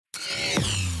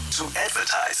To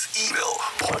advertise, email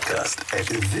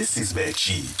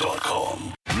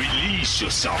podcast@thisisveggie.com. Release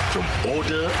yourself from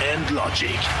order and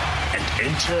logic and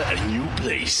enter a new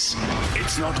place.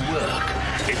 It's not work.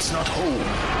 It's not home.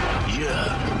 Here,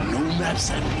 no maps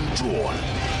have been drawn.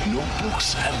 No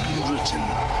books have been written.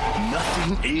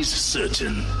 Nothing is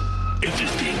certain.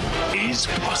 Everything is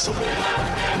possible.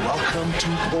 Welcome to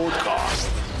Podcast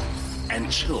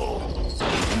and Chill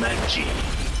with Mac G.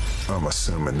 I'm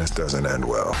assuming this doesn't end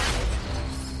well.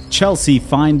 Chelsea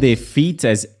find their feet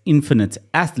as infinite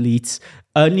athletes.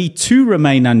 Only 2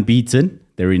 remain unbeaten.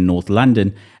 They're in North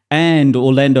London. And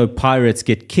Orlando Pirates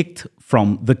get kicked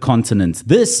from the continent.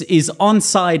 This is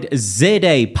ONSIDE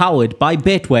ZA, powered by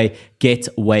BETWAY. Get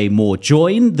way more.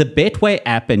 Join the BETWAY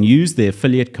app and use the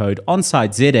affiliate code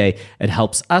ONSIDE ZA. It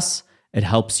helps us, it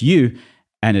helps you,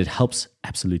 and it helps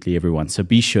absolutely everyone. So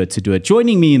be sure to do it.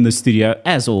 Joining me in the studio,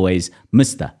 as always,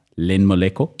 Mr. Len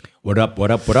Moleko. What up?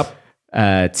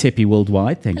 Tepi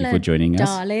Worldwide, thank you for joining us.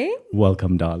 Darling.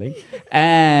 Welcome, darling.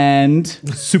 And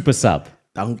Super Sub.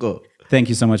 Danko. Thank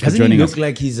you so much Doesn't for joining he us. look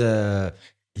like he's a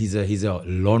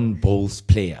lawn bowls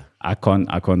player? I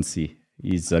can't see.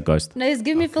 He's a ghost. No, he's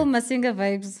giving me Phil Masinga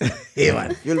vibes. Hey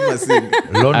man, you must sing.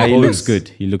 Lawn He bowls. looks good.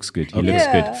 He looks good. He looks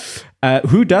Yeah. good.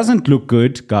 Who doesn't look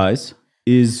good, guys,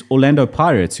 is Orlando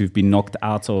Pirates, who've been knocked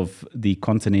out of the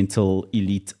Continental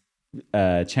Elite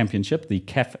Championship, the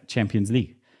CAF Champions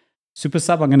League. Super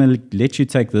Sub, I'm going to let you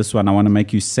take this one. I want to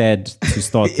make you sad to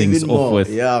start things Even off more. with.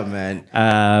 Yeah, man.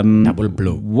 Double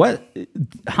blow. What?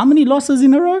 How many losses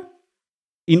in a row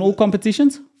in all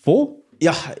competitions? 4?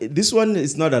 Yeah, this one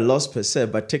is not a loss per se,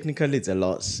 but technically it's a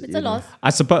loss. It's a loss. I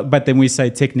suppose, but then we say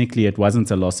technically it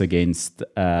wasn't a loss against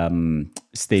Stelis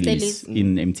Stelis.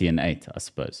 in MTN 8, I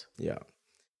suppose. Yeah.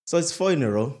 So it's 4 in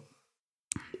a row,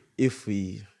 if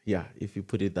you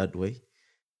put it that way.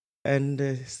 And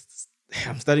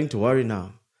I'm starting to worry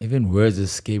now. Even words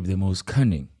escape the most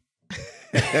cunning.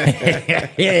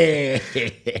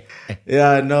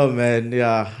 Yeah, no, man.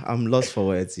 Yeah, I'm lost for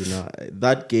words,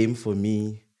 That game for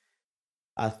me,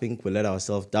 I think we let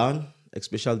ourselves down,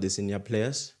 especially the senior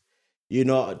players.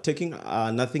 Taking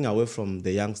nothing away from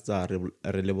the youngster,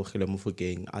 Relebogile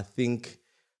Mofokeng, I think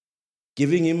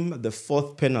giving him the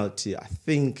 4th penalty, I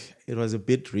think it was a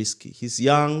bit risky. He's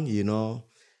young,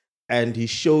 and he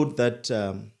showed that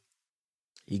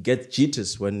he gets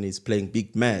jitters when he's playing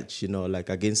big match, like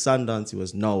against Sundowns, he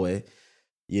was nowhere,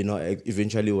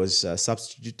 eventually was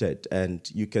substituted. And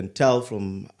you can tell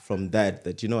from that,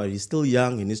 he's still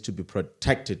young, he needs to be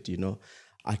protected,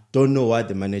 I don't know why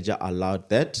the manager allowed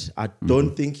that. I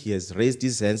don't think he has raised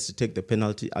his hands to take the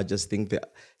penalty. I just think the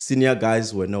senior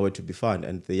guys were nowhere to be found,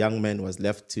 and the young man was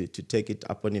left to take it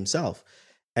upon himself.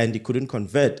 And he couldn't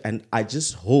convert. And I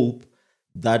just hope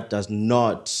that does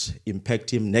not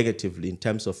impact him negatively in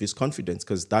terms of his confidence,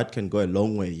 because that can go a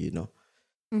long way,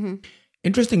 Mm-hmm.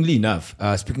 Interestingly enough,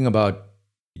 speaking about,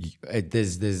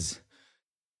 there's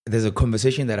a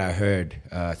conversation that I heard,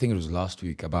 I think it was last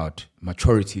week, about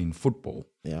maturity in football.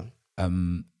 Yeah.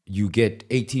 You get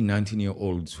 18,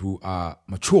 19-year-olds who are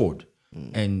matured.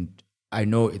 And I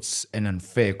know it's an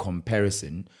unfair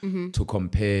comparison to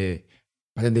compare,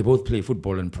 but then they both play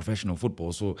football and professional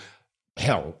football. So,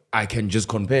 hell, I can just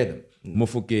compare them.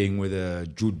 Mofokeng with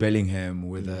Jude Bellingham,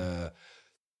 with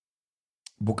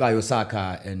Bukayo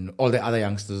Saka, and all the other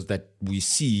youngsters that we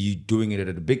see doing it at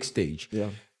a big stage.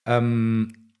 Yeah.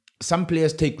 Some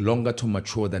players take longer to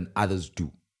mature than others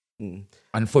do.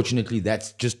 Unfortunately,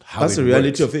 that's just how That's it the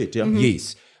reality works. of it, yeah.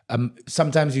 Yes.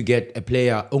 Sometimes you get a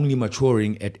player only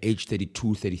maturing at age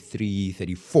 32, 33,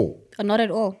 34. Or not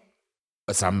at all.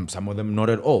 Some of them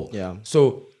not at all. Yeah.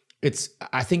 So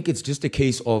I think it's just a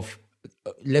case of,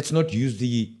 let's not use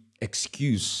the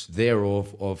excuse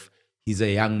thereof of he's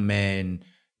a young man,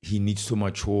 he needs to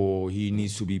mature, he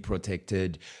needs to be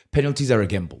protected. Penalties are a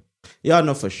gamble. Yeah,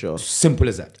 no, for sure. Simple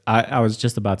as that. I was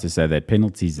just about to say that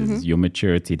penalties is your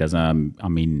maturity doesn't.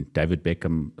 David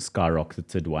Beckham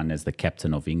skyrocketed one as the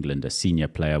captain of England, a senior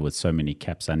player with so many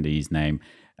caps under his name,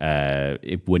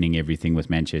 winning everything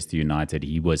with Manchester United.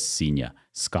 He was senior,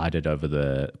 skied it over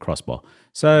the crossbar.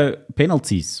 So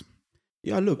penalties,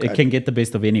 Yeah, look. it can get the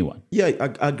best of anyone. Yeah,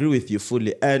 I agree with you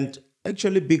fully. And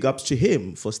actually, big ups to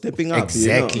him for stepping up.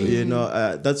 Exactly.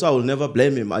 That's why I will never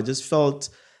blame him. I just felt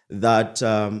that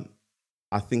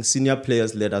I think senior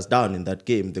players let us down in that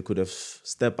game. They could have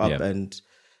stepped up and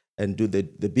do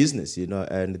the business,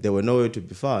 and they were nowhere to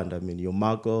be found. I mean, your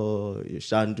Marco, your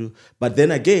Shandu. But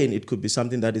then again, it could be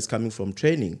something that is coming from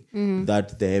training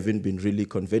that they haven't been really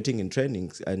converting in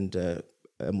trainings. And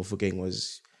Mofokeng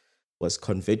was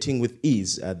converting with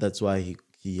ease. That's why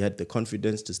he had the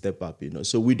confidence to step up,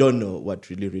 So we don't know what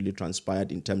really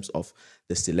transpired in terms of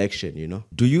the selection,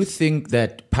 Do you think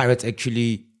that Pirates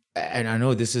actually, and I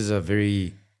know this is a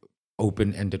very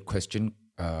open-ended question,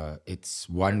 it's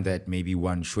one that maybe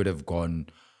one should have gone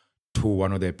to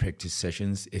one of their practice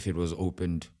sessions if it was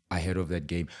opened ahead of that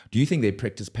game. Do you think they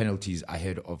practiced penalties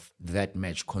ahead of that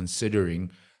match, considering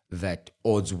that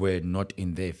odds were not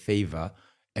in their favor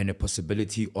and a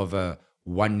possibility of a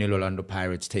 1-0 Orlando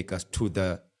Pirates take us to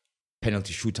the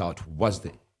penalty shootout was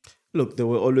there? Look, there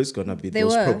were always going to be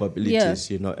those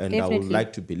probabilities, and definitely. I would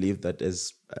like to believe that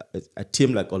as a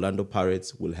team like Orlando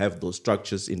Pirates will have those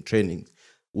structures in training,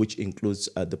 which includes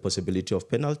the possibility of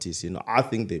penalties. I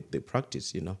think they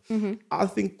practice, I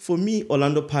think for me,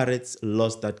 Orlando Pirates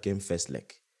lost that game first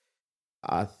leg.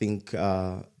 I think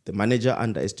the manager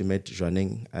underestimated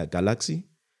running Galaxy,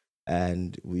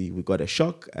 and we got a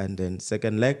shock. And then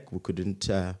second leg, we couldn't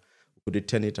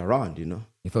turn it around, You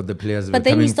thought the players were But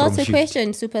then coming you start from to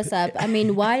question Super Sub. I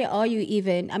mean, why are you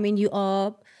even? I mean, you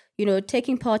are,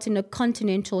 taking part in a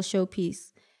continental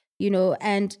showpiece,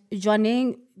 and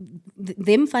joining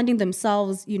them finding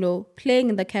themselves, playing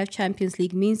in the CAF Champions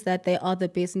League means that they are the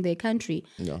best in their country.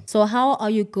 Yeah. So how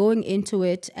are you going into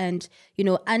it and,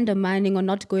 undermining or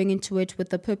not going into it with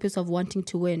the purpose of wanting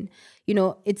to win?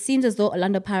 It seems as though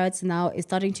Orlando Pirates now is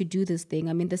starting to do this thing.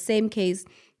 I mean, the same case,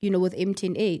 with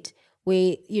MTN 8,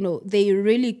 where, they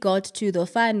really got to the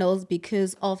finals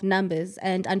because of numbers.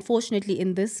 And unfortunately,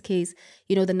 in this case,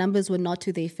 the numbers were not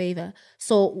to their favor.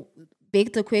 So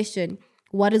beg the question,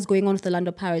 what is going on with the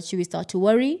Orlando Pirates? Should we start to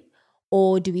worry?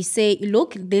 Or do we say,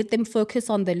 look, let them focus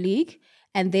on the league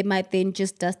and they might then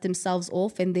just dust themselves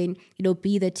off and then,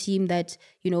 be the team that,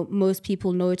 most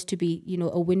people know it to be,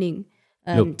 a winning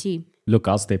team? Look,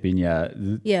 I'll step in here.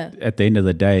 Yeah. At the end of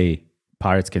the day,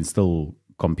 Pirates can still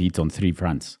compete on 3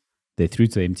 fronts. They're through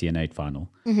to the MTN 8 final.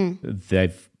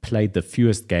 They've played the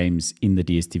fewest games in the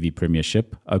DStv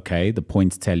Premiership. Okay, the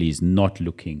points tally is not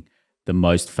looking the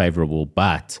most favorable,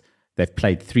 but they've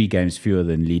played 3 games fewer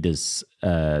than leaders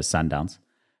Sundowns.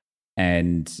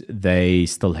 And they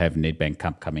still have Nedbank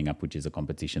Cup coming up, which is a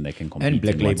competition they can compete And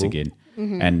Black in once Label.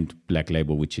 again. And Black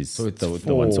Label, which is So it's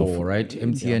the one so far. right?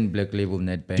 MTN, Black Label,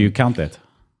 Netbank. Do you count that?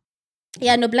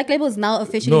 Yeah, no, Black Label is now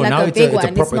officially No, like now a it's big a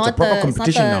one. proper- It's it's a not proper the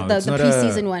competition now. It's the not a-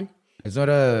 preseason one. It's not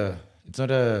a not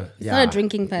a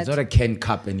drinking patch. It's not a Ken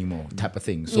Cup anymore type of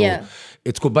thing. So Yeah.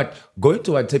 it's cool. But going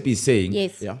to what Tepi is saying,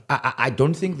 Yes. Yeah. I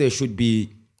don't think there should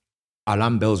be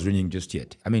alarm bells ringing just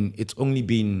yet. I mean, it's only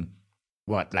been,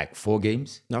 like 4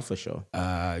 games? Not for sure.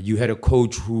 You had a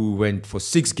coach who went for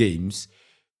 6 games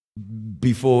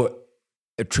before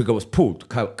a trigger was pulled,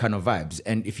 kind of vibes.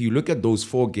 And if you look at those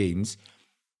 4 games,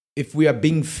 if we are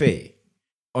being fair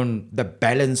on the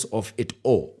balance of it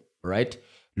all, right?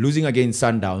 Losing against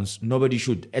Sundowns, nobody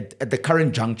should, at the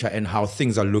current juncture and how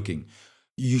things are looking,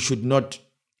 you should not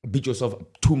beat yourself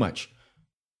up too much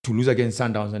to lose against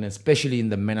Sundowns, and especially in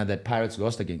the manner that Pirates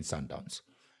lost against Sundowns.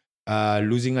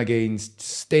 Losing against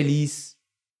Stellies,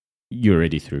 You're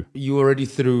already through. you already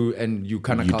through and you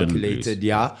kind of You didn't calculated,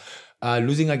 yeah.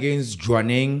 Losing against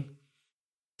Jwaneng,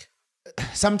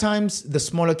 sometimes the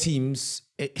smaller teams,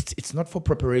 it's not for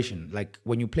preparation. Like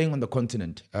when you're playing on the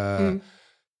continent,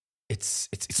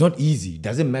 it's not easy. It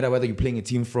doesn't matter whether you're playing a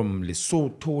team from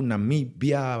Lesotho,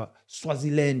 Namibia,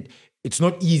 Swaziland. It's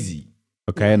not easy.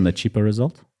 Okay, and the cheaper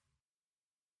result?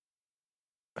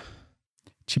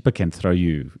 Cheaper can throw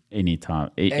you anytime,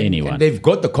 anyone. And they've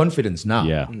got the confidence now.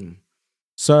 Yeah.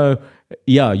 So,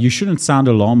 yeah, you shouldn't sound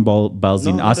alarm bells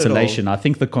in No, not at isolation. I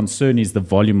think the concern is the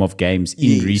volume of games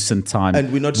in Yes. recent time.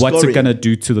 And we're not What's it scoring. going to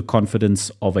do to the confidence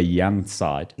of a young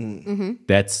side?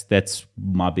 That's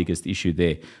my biggest issue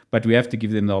there. But we have to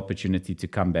give them the opportunity to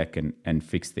come back and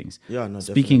fix things. Yeah, no,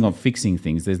 Speaking of fixing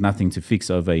things, there's nothing to fix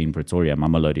over in Pretoria.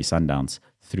 Mamelodi Sundowns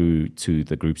through to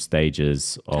the group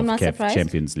stages of I'm not CAF surprised.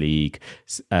 Champions League.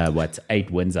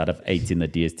 8 wins out of 8 in the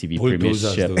DStv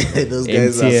Bulldozers, Premiership. Those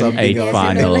guys are MTN something 8 else.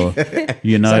 final.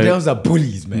 You know, Sundowns are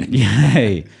bullies, man.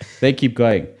 yeah, they keep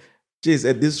going. Jeez,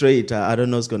 at this rate, I don't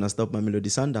know what's going to stop Mamelodi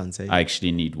Sundowns. Eh? I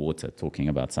actually need water talking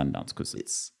about Sundowns because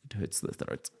it hurts the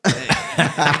throat.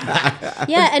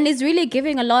 Yeah, and it's really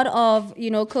giving a lot of,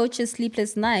 coaches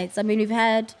sleepless nights. I mean,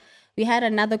 we had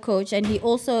another coach, and he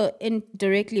also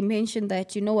indirectly mentioned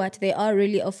that, you know what, they are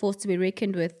really a force to be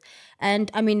reckoned with. And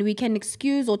I mean, we can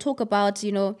excuse or talk about,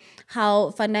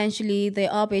 how financially they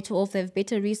are better off, they have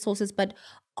better resources, but,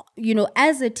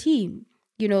 as a team,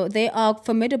 they are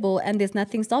formidable and there's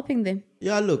nothing stopping them.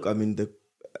 Yeah, look, I mean,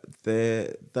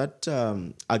 that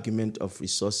argument of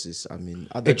resources, I mean,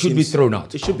 other It should be thrown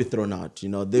out. It should be thrown out. You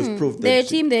know, they've proved They're a that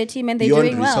team, and they're beyond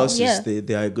doing well. resources, Yeah.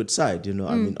 they are a good side. You know,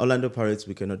 I mean, Orlando Pirates,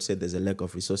 we cannot say there's a lack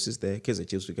of resources there. Kaizer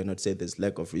Chiefs, we cannot say there's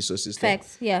lack of resources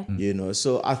Facts, yeah. there. You know,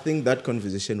 so I think that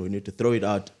conversation, we need to throw it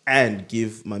out and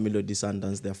give Mamelodi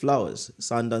Sundowns their flowers.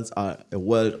 Sundowns are a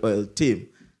well-oiled team.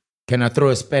 Can I throw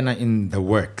a spanner in the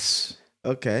works?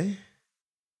 Okay.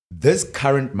 This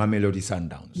current Mamelodi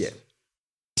Sundowns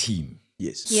team,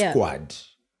 Yes. Yeah. squad,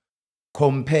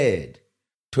 compared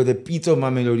to the Pito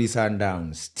Mamelodi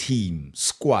Sundowns team,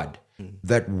 squad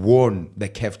that won the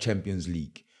CAF Champions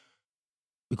League.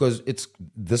 Because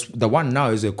the one now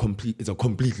is a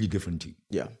completely different team.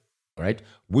 Yeah. Right?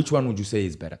 Which one would you say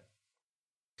is better?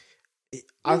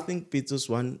 I think Pito's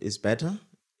one is better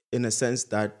in a sense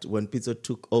that when Pito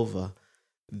took over,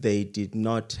 they did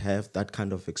not have that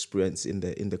kind of experience in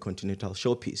the continental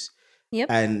showpiece. Yep.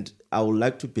 And I would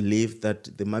like to believe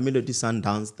that the Mamelodi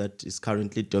Sundowns that is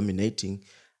currently dominating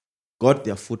got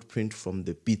their footprint from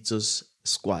the Pito's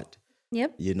squad.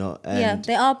 Yep. You know, Yeah, and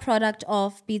they are a product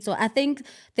of Bito. I think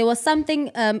there was something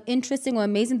interesting or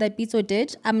amazing that Bito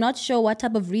did. I'm not sure what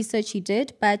type of research he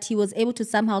did, but he was able to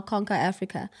somehow conquer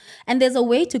Africa. And there's a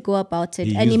way to go about it,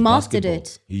 and he used mastered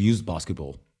basketball. it. He used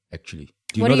basketball, actually.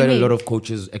 Do you What know do you that a mean? lot of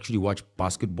coaches actually watch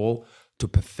basketball to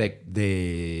perfect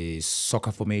their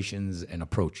soccer formations and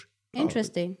approach?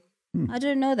 Interesting. I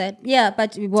didn't know that. Yeah,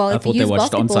 but well, I if you thought they use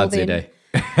watched basketball, ONSIDE then today.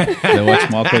 They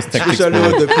watched Marco's tactics. especially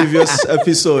with the previous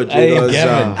episode, Hey, it was,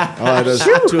 Gavin. it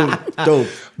was too dope.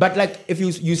 But like, if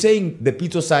you're saying the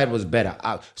Pito side was better,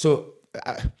 are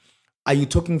you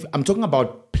talking? I'm talking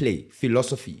about play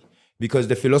philosophy, because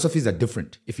the philosophies are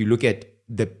different. If you look at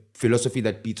the philosophy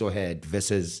that Pito had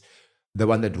versus the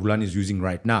one that Rulan is using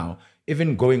right now,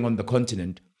 even going on the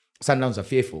continent, Sundowns are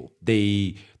fearful.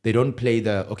 They don't play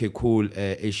the okay, cool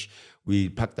ish. We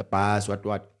pack the pass,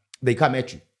 what. They come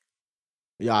at you.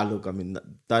 Yeah, look, I mean,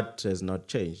 that has not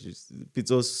changed.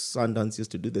 Pito's Sundowns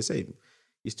used to do the same.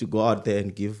 Used to go out there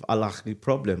and give Allah the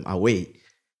problem away.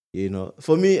 You know,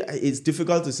 for me, it's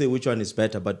difficult to say which one is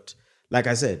better. But like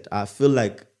I said, I feel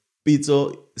like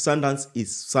Sundowns is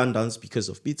Sundowns because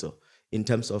of Pito in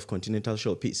terms of continental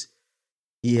showpiece.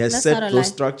 He has That's not set a those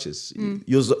lie. structures.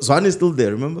 Zwan is still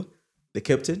there, remember? The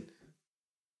captain.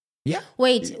 Yeah.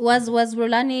 Wait, was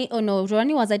Rolani? Oh no,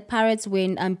 Rolani was at Pirates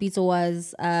when Pito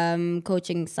was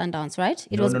coaching Sundowns, right?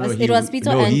 It was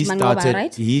Pito and Mangoba,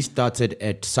 right? He started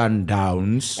at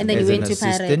Sundowns And then he as went an to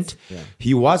assistant. Pirates.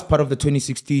 He was part of the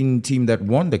 2016 team that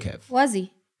won the CAF. Was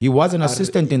he? He was an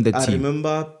assistant in the I team.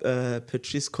 remember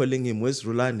Patrice calling him, where's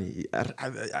Rulani?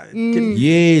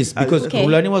 Yes, because Okay.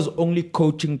 Rulani was only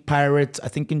coaching Pirates, I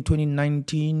think in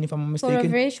 2019, if I'm not For a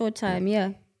mistaken. very short time,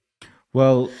 yeah.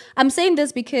 Well, I'm saying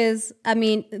this because, I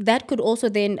mean, that could also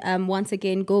then once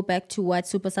again go back to what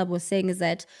Super Sub was saying, is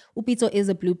that Upito is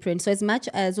a blueprint. So as much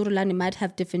as Urulani might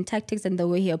have different tactics and the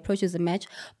way he approaches a match,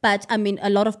 but I mean, a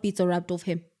lot of Pito rubbed off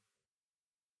him.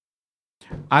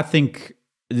 I think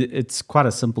it's quite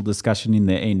a simple discussion in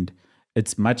the end.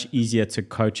 It's much easier to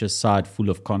coach a side full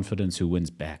of confidence who wins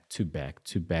back to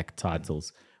back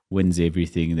titles, wins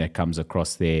everything that comes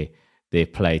across their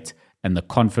plate, and the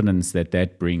confidence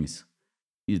that brings.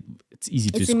 It's easy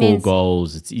to It's score immense.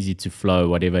 goals. It's easy to flow,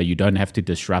 whatever. You don't have to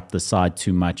disrupt the side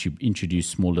too much. You introduce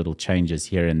small little changes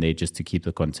here and there just to keep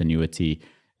the continuity.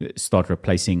 Start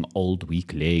replacing old,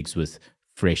 weak legs with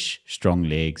fresh, strong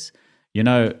legs. You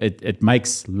know, it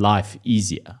makes life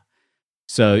easier.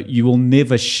 So you will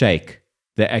never shake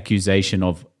the accusation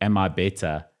of, am I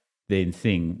better than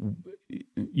thing?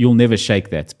 You'll never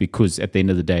shake that, because at the end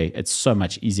of the day, it's so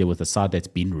much easier with a side that's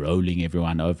been rolling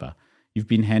everyone over. You've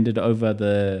been handed over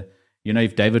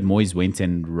if David Moyes went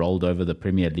and rolled over the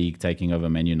Premier League, taking over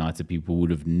Man United, people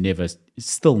would have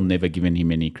still never given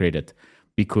him any credit,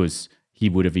 because he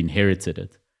would have inherited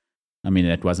it. I mean,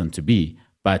 that wasn't to be.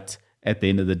 But at the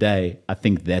end of the day, I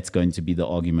think that's going to be the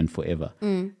argument forever.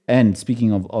 And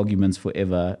speaking of arguments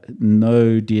forever,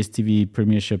 no DSTV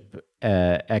Premiership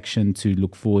action to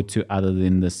look forward to other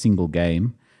than the single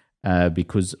game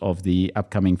because of the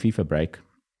upcoming FIFA break.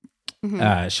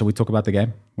 Shall we talk about the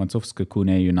game? Once off,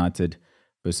 Skakune United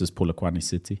versus Polokwane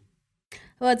City.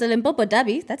 Well, it's a Limpopo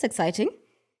derby. That's exciting.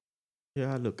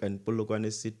 Yeah, look, and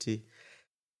Polokwane City.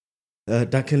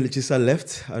 Duncan Lichisa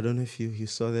left. I don't know if you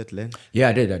saw that, Len. Yeah,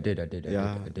 I did.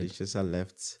 Yeah, Lichisa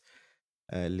left.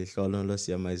 Lihlolo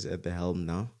Losiyama is at the helm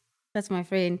now. That's my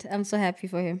friend. I'm so happy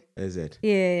for him. Is it?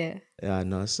 Yeah. Yeah,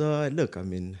 no. So, look, I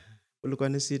mean,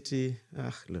 Polokwane City,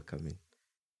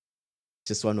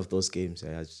 just one of those games.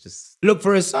 It's just Look,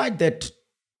 for a side that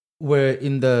were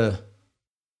in the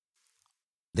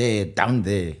they're down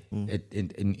there in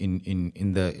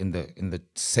the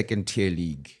second tier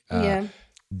league.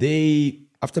 They,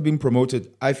 after being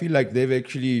promoted, I feel like they've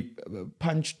actually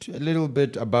punched a little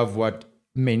bit above what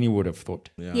many would have thought.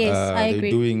 Yes, I agree.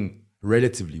 They're doing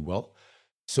relatively well.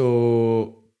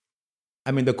 So,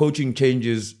 I mean, the coaching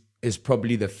changes is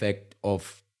probably the fact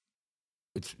of,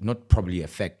 it's not probably a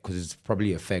fact, because it's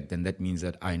probably a fact, and that means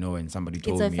that I know and somebody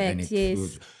told It's a me. fact, And it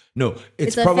yes. No,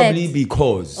 it's a probably fact.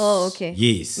 because. Oh, okay.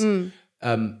 Yes.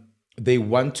 They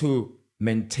want to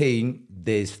maintain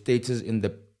their status in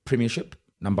the Premiership,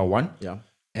 number one. Yeah.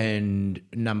 And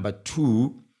number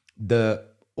two,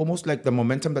 almost like the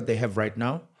momentum that they have right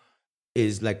now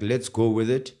is like, let's go with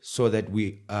it so that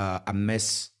we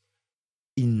amass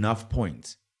enough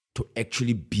points to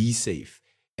actually be safe.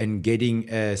 And getting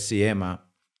a Siema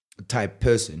type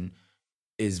person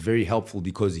is very helpful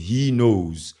because he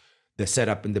knows the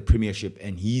setup in the Premiership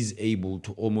and he's able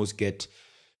to almost get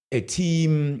a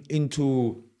team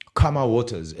into calmer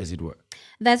waters, as it were.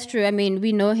 That's true. I mean,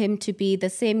 we know him to be the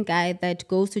same guy that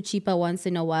goes to cheaper once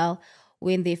in a while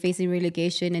when they're facing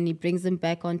relegation, and he brings them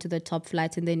back onto the top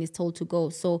flight and then he's told to go.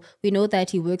 So we know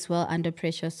that he works well under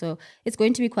pressure. So it's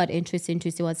going to be quite interesting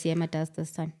to see what Siema does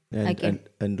this time.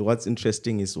 And what's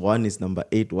interesting is one is number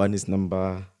 8, one is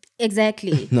number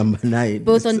Exactly. number 9.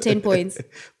 Both on 10 points.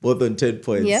 Both on 10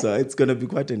 points. Yeah. So it's gonna be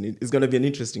it's gonna be an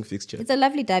interesting fixture. It's a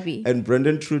lovely derby. And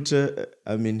Brendan Truter,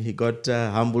 I mean, he got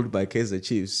humbled by Kaizer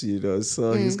Chiefs,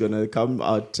 so he's gonna come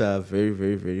out very,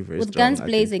 very, very, very With strong, guns I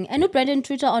blazing. I know Brendan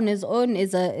Truter on his own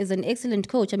is an excellent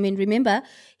coach. I mean, remember,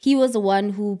 he was the one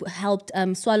who helped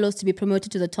Swallows to be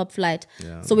promoted to the top flight.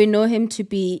 Yeah. So we know him to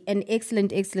be an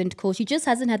excellent, excellent coach. He just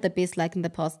hasn't had the best luck in the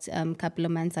past couple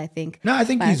of months, I think. No, I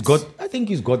think he's got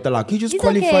the luck. He just He's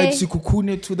qualified okay.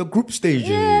 Sikukune to the group stages.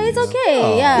 Yeah, it's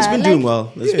okay. Yeah, He's been doing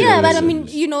well. Let's be Yeah, but I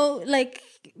honest. mean, like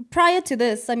prior to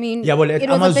this, I mean, Yeah, well, at it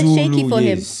was a bit shaky for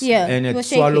yes. him. Yeah, and it at was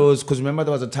shaky. Swallows, because remember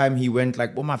there was a time he went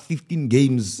like, 15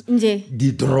 games, Nje.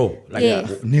 the draw, like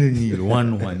Yes. 0-0,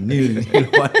 1-1,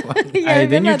 0-0, 1-1. Yeah, I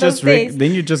then you remember just those days.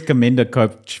 then you just commend a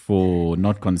coach for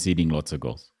not conceding lots of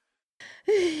goals.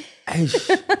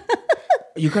 Aish.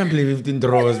 You can't play 15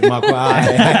 draws, Marco.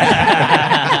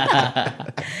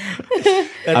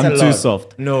 That's I'm a too lot.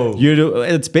 soft. No.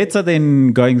 It's better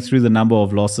than going through the number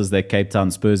of losses that Cape Town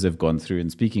Spurs have gone through.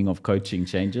 And speaking of coaching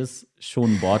changes,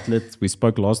 Sean Bartlett, we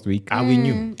spoke last week. We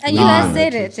knew. And you guys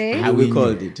said it, eh? we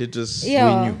called it. It just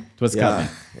Yeah. We knew. It was coming.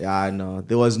 Yeah, I know.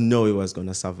 There was no way he was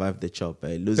gonna survive the chop.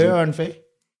 Losing. Fair or unfair?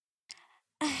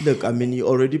 Look, I mean, you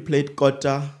already played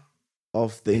quarter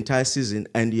of the entire season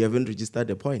and you haven't registered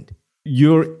a point.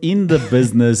 You're in the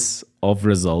business of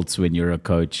results when you're a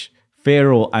coach.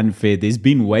 Fair or unfair, there's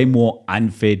been way more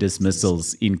unfair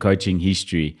dismissals in coaching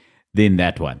history than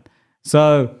that one.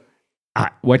 So,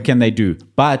 what can they do?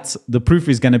 But the proof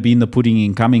is going to be in the pudding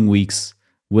in coming weeks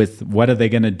with what are they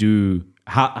going to do?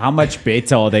 How much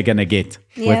better are they going to get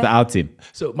without him?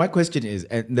 So my question is,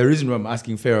 and the reason why I'm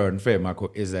asking fair or unfair,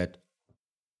 Marco, is that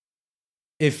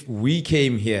if we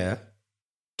came here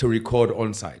to record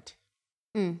ONSIDE,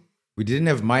 we didn't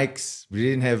have mics, we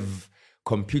didn't have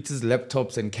computers,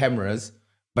 laptops, and cameras,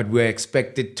 but we're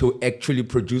expected to actually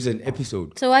produce an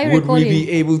episode. So why are you would recording? we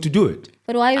be able to do it?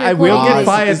 But why are you I recording will get this?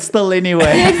 fired still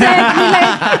anyway.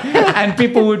 Exactly. Like, And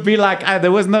people would be like,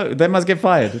 they must get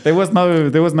fired. There was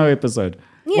no episode.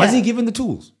 Was he given the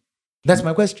tools? That's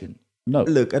my question. No.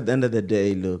 Look, at the end of the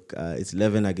day, it's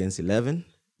 11 against 11,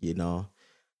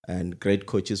 and great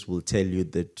coaches will tell you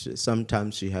that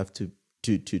sometimes you have to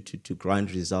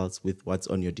grind results with what's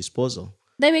on your disposal.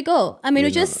 there we go. I mean, we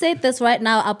just said this right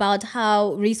now about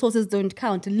how resources don't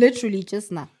count. Literally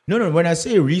just now. No. When I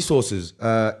say resources,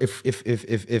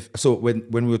 so when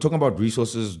we were talking about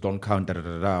resources don't count,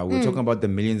 we're talking about the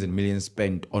millions and millions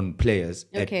spent on players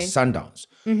Okay. at Sundowns.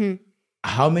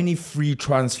 How many free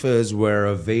transfers were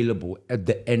available at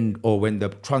the end or when the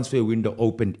transfer window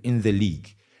opened in the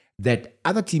league that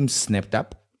other teams snapped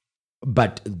up,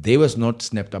 but they was not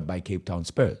snapped up by Cape Town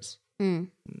Spurs?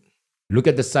 Look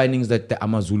at the signings that the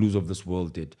Amazulus of this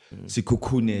world did.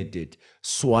 Sikukune did.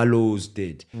 Swallows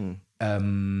did. I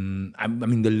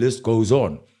mean, the list goes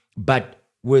on. But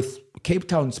with Cape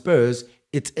Town Spurs,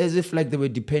 it's as if like they were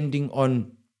depending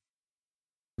on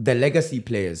the legacy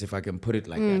players, if I can put it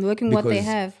like that. Working what they Because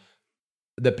have.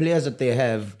 the players that they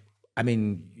have, I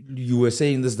mean, you were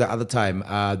saying this the other time,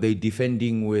 they're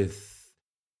defending with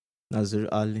Nazir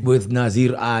Ali.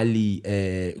 Nazir Ali,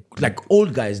 like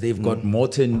old guys. They've got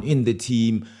Morton in the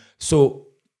team. So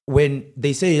when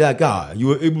they say like, you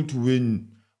were able to win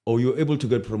or you're able to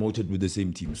get promoted with the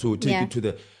same team, so take Yeah. it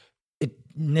to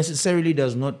necessarily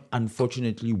does not,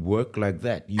 unfortunately, work like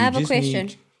that. You I have a just question.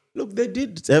 need- Look, they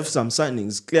did have some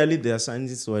signings. Clearly, their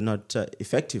signings were not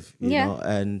effective, you Yeah. know.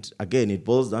 And again, it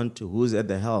boils down to who's at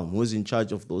the helm, who's in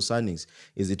charge of those signings.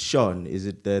 Is it Sean? Is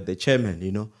it the chairman?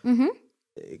 You know.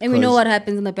 And we know what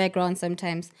happens in the background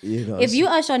sometimes. You know, If you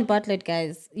are Sean Bartlett,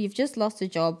 guys, you've just lost a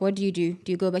job. What do? Do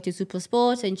you go back to Super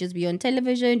Sport and just be on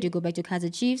television? Do you go back to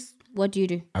Kaizer Chiefs? What do you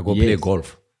do? I go play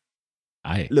golf.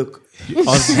 Look,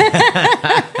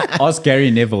 Ask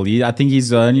Gary Neville. I think he's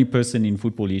the only person in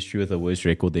football history with a worse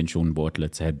record than Sean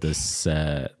Bartlett's had this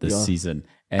season.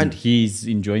 And he's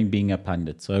enjoying being a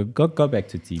pundit. So go back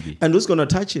to TV. and who's gonna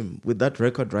touch him with that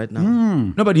record right now?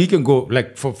 No, but he can go,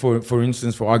 like, for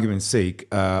instance, for argument's sake,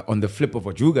 on the flip of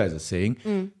what you guys are saying,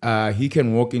 he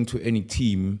can walk into any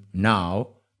team now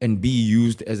and be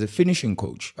used as a finishing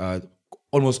coach.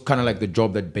 Almost kind of like the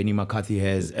job that Benny McCarthy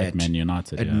has at Man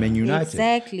United, At yeah. Man United.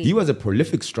 Exactly. He was a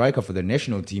prolific striker for the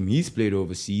national team. He's played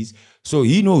overseas. So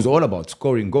he knows all about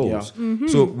scoring goals.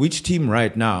 So which team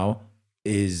right now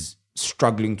is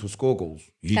struggling to score goals?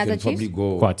 He Kaizer can probably Chiefs?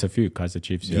 go. Quite a few Kaizer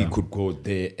Chiefs. He Yeah. could go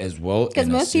there as well. Because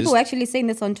and most people assist. were actually saying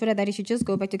this on Twitter that he should just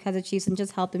go back to Kaizer Chiefs and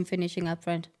just help him finishing up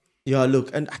front. Yeah,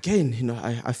 look, and again, you know,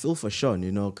 I feel for Sean,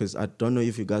 you know, because I don't know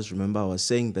if you guys remember, I was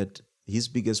saying that his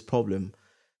biggest problem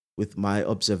with my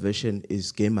observation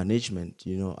is game management.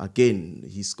 You know, again,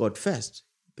 he scored first.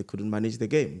 They couldn't manage the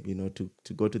game, you know, to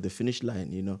go to the finish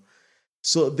line, you know.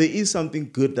 So there is something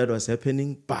good that was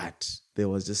happening, but there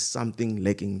was just something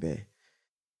lacking there,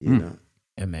 you know.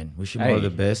 Yeah, man. Wish him Hey. all the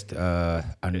best.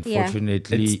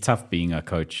 Unfortunately, It's tough being a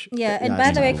coach. Yeah, and Yeah, by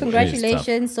it's the way, tough.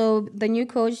 congratulations. So the new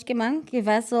coach, Kimang,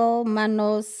 Kivaso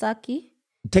Manosaki.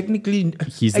 technically,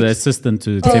 He's the assistant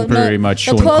to Oh, temporary no, mode, the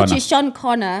Sean coach Connor. is Sean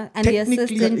Connor, and the Technically,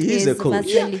 assistant he's is a coach.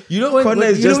 Vasily. you know when Connor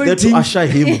is you know just when there to teams- usher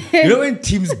him. You know when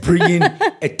teams bring in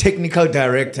a technical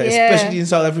director, Yeah. especially in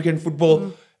South African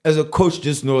football, as a coach,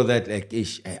 just know that like,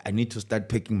 I need to start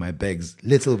picking my bags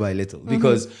little by little,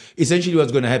 because essentially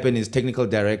what's going to happen is technical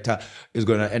director is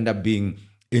going to end up being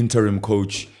interim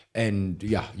coach, and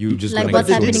yeah, you just Like gonna what's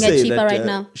get happening thrown at in. Say Chipa that, right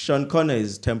now. Sean Connor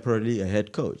is temporarily a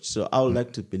head coach. So I would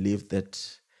like to believe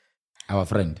that. Our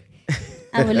friend.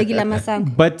 Avulegile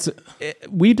Masango. But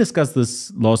we discussed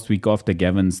this last week after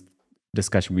Gavin's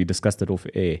discussion. We discussed it off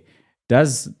air.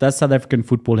 Does South African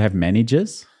football have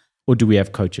managers, or do we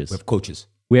have coaches? We have coaches.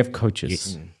 We have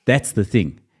coaches. That's the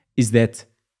thing. Is that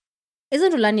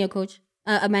Isn't Rulani a coach?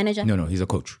 A manager? No, he's a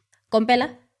coach. Kompela?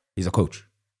 He's a coach.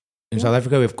 In South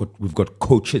Africa, we've got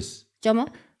coaches. Jomo?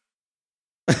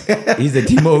 He's the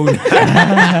team owner.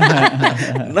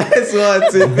 Nice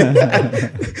one, Timmy.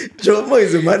 Jomo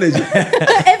is a manager.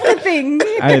 Everything.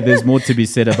 Hey, there's more to be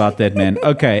said about that, man.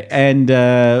 Okay, and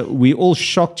we all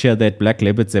shocked here that Black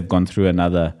Leopards have gone through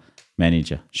another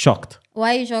manager. Shocked,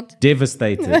 Why are you shocked?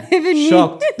 devastated, Even me.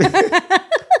 shocked. Black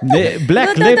Not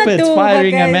that Leopards dope,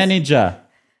 firing a guys. manager.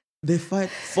 They fight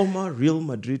former Real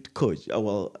Madrid coach,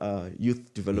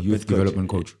 youth development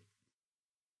coach.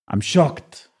 I'm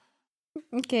shocked.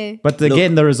 Okay. But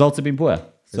again, the results have been poor.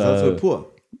 Results So were poor,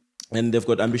 and they've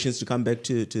got ambitions to come back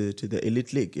to the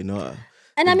elite league. You know,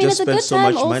 And I They've mean, just it's a good spent so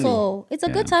time much money. also. It's a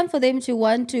good time for them to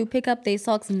want to pick up their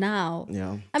socks now.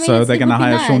 Yeah. I mean, So it's, they're it gonna would be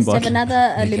hire nice Sean to have Bartlett.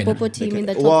 another Limpopo team in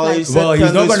the top Well, flight. he said Well,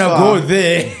 he's not Kano's gonna far. go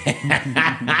there.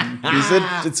 He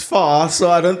said it's far, so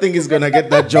I don't think he's gonna get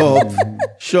that job.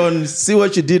 Sean, see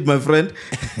what you did, my friend.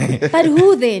 But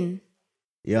who then?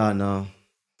 Yeah, no.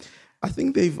 I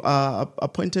think they've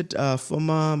appointed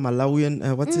former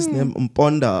Malawian, what's his name,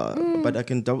 Mponda, but I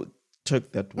can double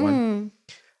check that one.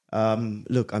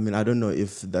 Look, I mean, I don't know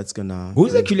if that's gonna.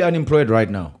 Who's actually unemployed right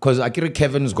now? Because Akira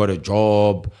Kevin's got a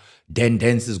job. Dan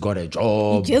Dance has got a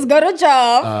job. Just got a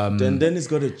job. Then he's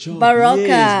got a job. Baroka.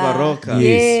 Yes, Baroka.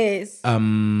 Yes.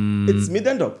 It's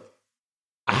Middendorp.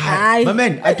 My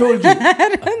man, I told you.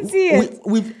 I don't see it.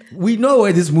 We know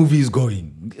where this movie is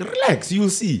going. Relax, you'll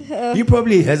see. He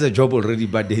probably has a job already,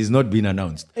 but he's not been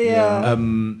announced. Yeah.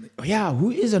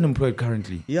 Who is unemployed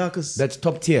currently? Yeah, because That's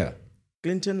top tier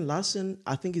Clinton Larson,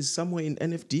 I think, is somewhere in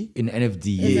NFD. in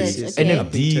NFD. Is Yes, it? Okay.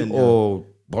 NFD Clinton, yeah. or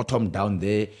bottom down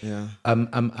there. Yeah. Let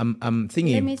I'm me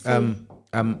thinking. see.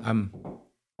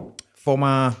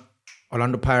 Former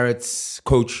Orlando Pirates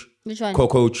coach, Which one?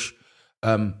 co-coach.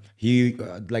 He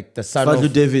like the son Fadlu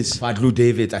of Davis. Fadlu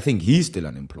David. I think he's still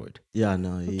unemployed. Yeah,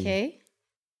 no. Okay.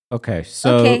 okay,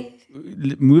 so Okay.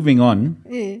 moving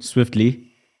on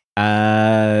swiftly.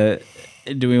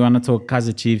 Do we want to talk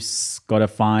Kaizer Chiefs got a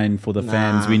fine for the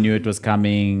fans? We knew it was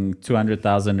coming.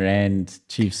 200,000 rand.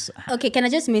 Chiefs. Okay, can I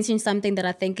just mention something that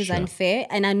I think is unfair?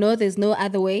 And I know there's no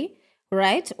other way.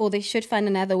 right? Or they should find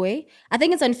another way. I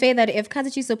think it's unfair that if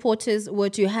Kaizer Chiefs supporters were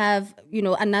to have,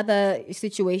 another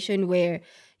situation where,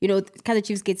 Kaizer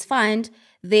Chiefs gets fined,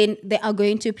 then they are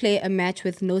going to play a match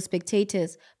with no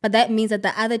spectators. But that means that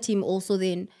the other team also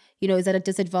then, is at a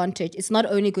disadvantage. It's not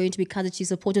only going to be Kaizer Chiefs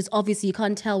supporters. Obviously, you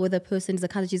can't tell whether a person is a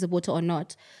Kaizer Chiefs supporter or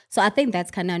not. So I think that's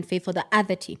kind of unfair for the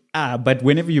other team. But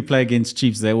whenever you play against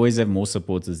Chiefs, they always have more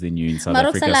supporters than you in South Marok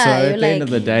Africa. Salah, So at the you're end of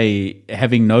the day,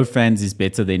 having no fans is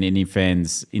better than any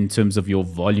fans in terms of your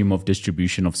volume of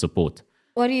distribution of support.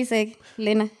 What do you say,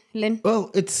 Len?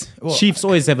 Well, Chiefs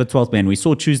always have a 12th man. We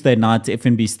saw Tuesday night,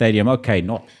 FNB Stadium. Okay,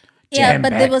 not Yeah, but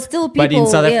jam-packed. there were still people. But in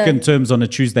South African yeah. terms, on a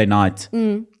Tuesday night,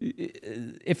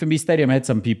 FNB Stadium had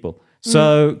some people.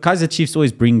 So Kaizer Chiefs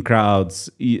always bring crowds.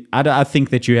 I think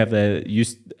that you have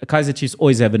Kaizer Chiefs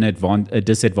always have a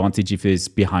disadvantage if it's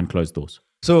behind closed doors.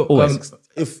 so Always.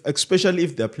 Especially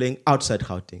if they're playing outside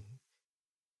Gauteng.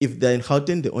 If they're in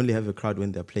Gauteng, they only have a crowd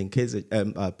when they're playing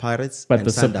Pirates. But and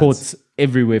the Sundowns. support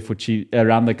everywhere for Chiefs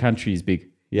around the country is big.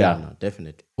 Yeah, Yeah. no,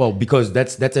 definitely. Well, because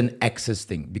that's an access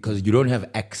thing. Because you don't have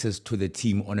access to the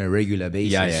team on a regular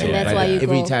basis. Yeah, yeah, So yeah. That's by why you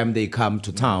every go. time they come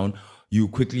to town, you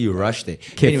quickly rush there.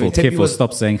 Careful, Anyway, Tepi careful. was-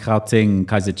 Stop saying Gauteng,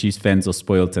 Kaizer Chiefs fans are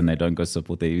spoiled and they don't go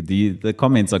support. The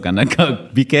comments are going to go.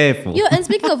 Be careful. Yo, and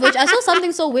speaking of which, I saw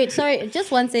something so weird. Sorry, just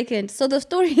 1 second. So the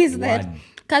story is that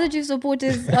Kaizer Chiefs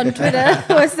supporters on Twitter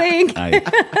were saying, Aye.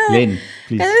 Len,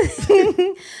 please.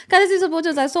 Kaizer Chiefs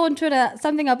supporters, I saw on Twitter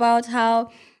something about how,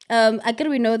 again,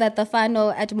 we know that the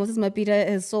final at Moses Mapida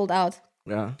is sold out.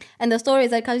 Yeah. And the story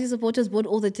is that Kaizer Chiefs supporters bought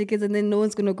all the tickets and then no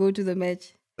one's going to go to the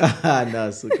match.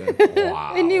 No, super.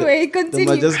 Anyway, They continue.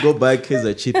 might just go buy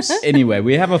Kaizer Chiefs. Anyway,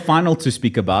 we have a final to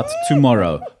speak about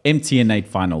tomorrow. MTN 8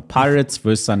 final. Pirates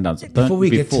versus Sundowns. Before we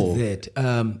get to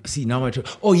that, see now my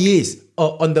oh yes,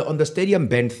 on the stadium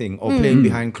band thing or playing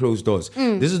behind closed doors.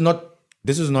 This is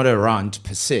not a rant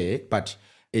per se, but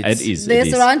it's It is. This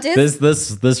it is. round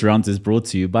is? This round is brought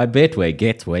to you by Betway.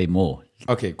 Get way more.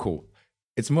 okay. Cool.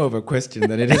 It's more of a question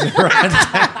than it is a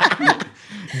rant,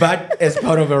 but as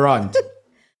part of a rant.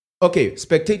 Okay,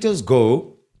 spectators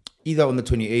go either on the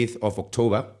 28th of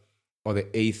October or the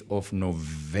 8th of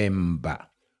November.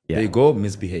 Yeah. They go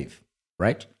misbehave,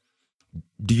 right?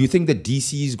 Do you think the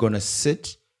DC is going to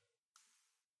sit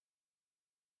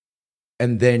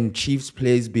and then Chiefs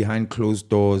plays behind closed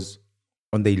doors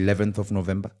on the 11th of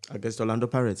November? Against Orlando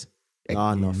Pirates. You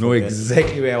No, know forget.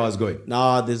 exactly where I was going.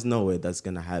 No, there's no way that's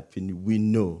going to happen. We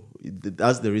know.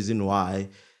 That's the reason why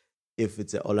if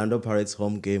it's an Orlando Pirates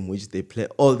home game, which they play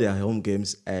all their home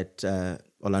games at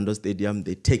Orlando Stadium,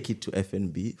 they take it to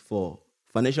FNB for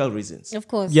financial reasons. Of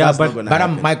course. Yeah, That's but not gonna But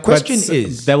happen. my question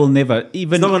is, that will never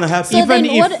even. It's not gonna happen. So Even then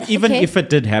if what- even okay. if it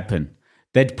did happen,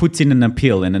 they'd put in an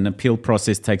appeal, and an appeal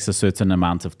process takes a certain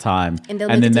amount of time, And they'll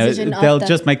make then a decision they'll after.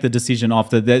 just make the decision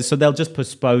after that. So they'll just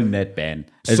postpone that ban.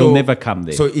 It'll never come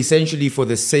there. So essentially, for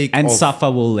the sake And of Safa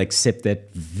will accept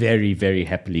that very, very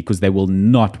happily because they will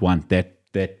not want that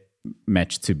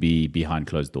match to be behind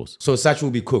closed doors. so such will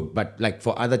be cooked, but like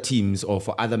for other teams or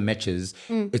for other matches,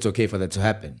 it's okay for that to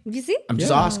happen. You see? I'm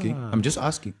just asking. I'm just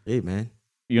asking. Hey, man.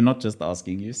 You're not just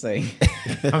asking, you're saying.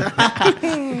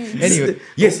 Anyway,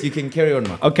 yes, you can carry on,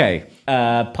 Mark. Okay,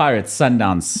 Pirates,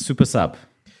 Sundowns, Super Sub,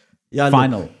 Yeah, look,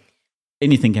 final.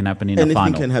 Anything can happen in a anything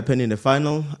final. can happen in the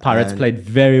final. Pirates and- played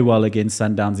very well against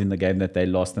Sundowns in the game that they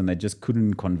lost, and they just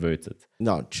couldn't convert it.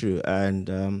 No, true. And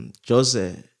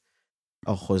Jose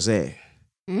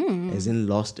hasn't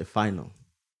lost a final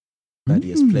that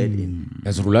he has played in.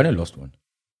 Has Rulane lost one?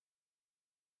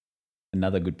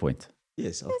 Another good point.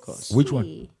 Yes, of course. Which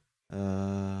one?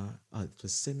 It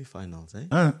was semi-finals,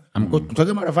 eh? I'm talking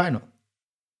about a final.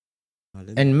 Let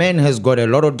me- And man has got a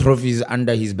lot of trophies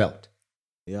under his belt.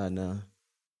 Yeah, no.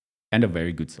 And a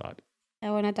very good side. I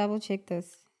want to double check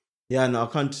this. Yeah, no, I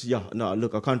can't. Yeah, no,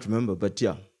 look, I can't remember, but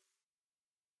yeah.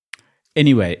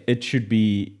 Anyway, it should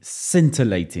be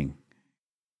scintillating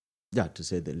Yeah, to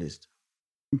say the least.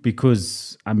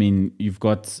 because, I mean, you've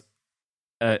got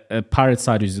a Pirate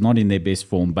side who's not in their best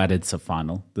form, but it's a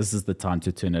final. This is the time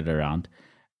to turn it around.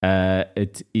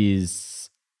 It is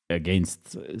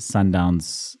against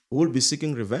Sundowns. We'll be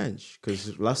seeking revenge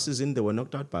because last season they were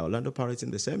knocked out by Orlando Pirates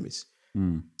in the semis.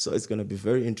 So it's going to be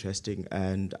very interesting.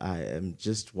 And I am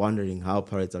just wondering how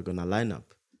Pirates are going to line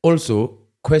up. Also,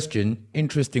 question,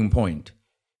 interesting point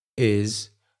is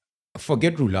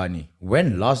forget Rulani.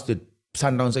 When last did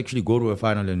Sundowns actually go to a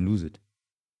final and lose it?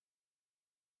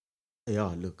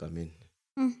 Yeah, look, I mean.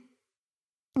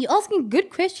 You're asking good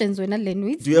questions when I learn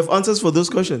with. Do you have answers for those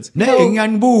questions? Nay,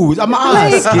 and booze. I'm You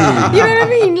asking. know what I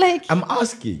mean? Like, I'm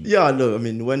asking. Yeah, no, I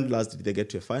mean, when last did they get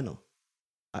to a final?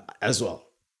 As well.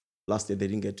 last year they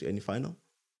didn't get to any final.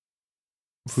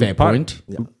 Fair point.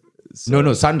 Yeah. No,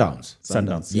 Sundowns.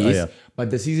 Sundowns. Yes. Oh, yeah.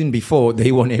 But the season before,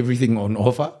 they won everything on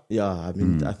offer. Yeah, I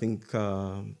mean, I think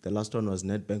the last one was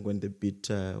Nedbank when they beat,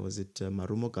 was it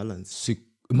Marumo Gallants?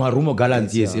 Marumo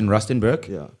Gallants, yes, yeah. in Rustenburg.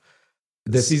 Yeah.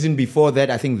 The season before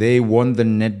that, I think they won the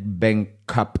Nedbank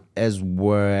Cup as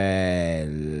well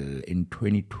in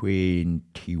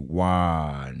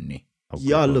 2021.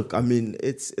 Yeah, look, I mean,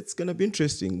 it's going to be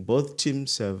interesting. Both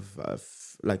teams have,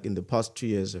 like in the past 2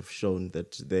 years, have shown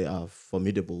that they are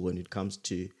formidable when it comes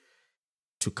to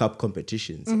cup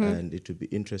competitions, and it will be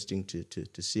interesting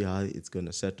to see how it's going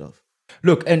to set off.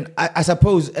 Look, and I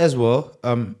suppose as well,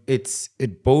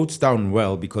 it bodes down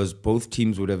well because both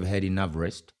teams would have had enough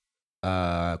rest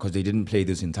because they didn't play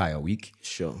this entire week.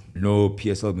 Sure. No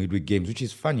PSL midweek games, which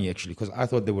is funny actually because I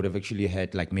thought they would have actually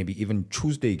had like maybe even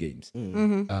Tuesday games.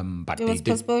 But It was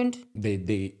postponed.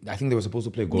 They I think they were supposed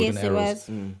to play Golden Yes, Arrows.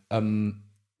 it was.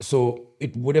 So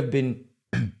it would have been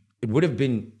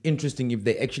interesting if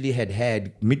they actually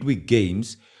had midweek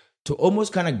games to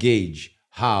almost kind of gauge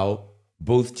how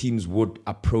both teams would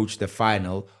approach the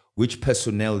final, which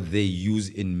personnel they use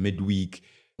in midweek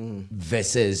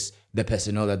versus the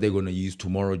personnel that they're going to use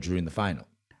tomorrow during the final.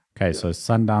 Okay, so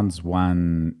Sundowns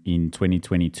won in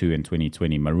 2022 and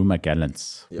 2020. Maruma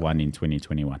Gallants won in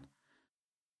 2021.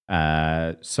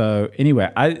 So anyway,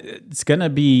 it's going to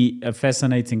be a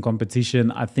fascinating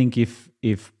competition. I think if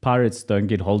Pirates don't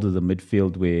get hold of the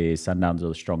midfield where Sundowns are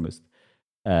the strongest,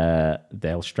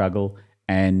 they'll struggle.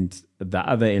 And the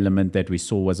other element that we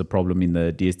saw was a problem in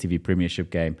the DStv Premiership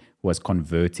game was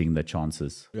converting the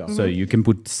chances. Yeah. So you can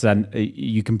put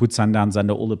Sundowns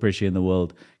under all the pressure in the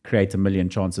world, create a million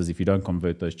chances. If you don't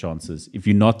convert those chances, if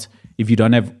you don't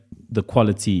have the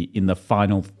quality in the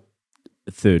final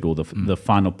third or the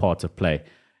final part of play,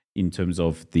 in terms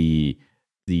of the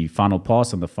final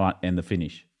pass and the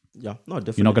finish, yeah, no,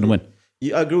 definitely you're not going to win.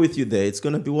 I agree with you there. It's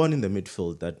going to be one in the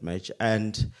midfield, that match.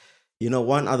 And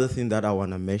one other thing that I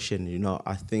want to mention,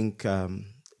 I think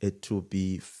it will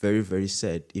be very, very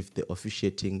sad if the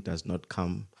officiating does not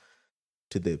come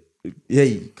to the... Yeah,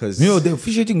 because... the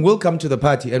officiating will come to the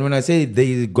party. And when I say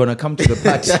they're going to come to the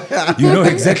party, you know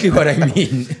exactly what I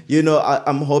mean.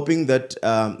 I'm hoping that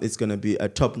it's going to be a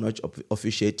top-notch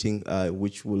officiating,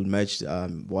 which will match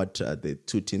what the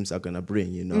two teams are going to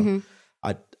bring,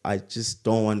 I just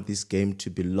don't want this game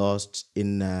to be lost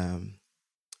in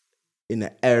an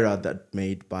error that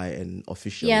made by an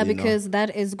official. Yeah, because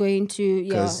that is going to,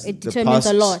 it determines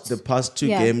a lot. The past two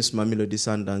games, Mamelodi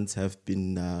Sundowns have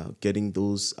been getting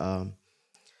those... I'm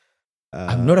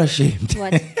not ashamed.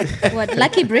 What?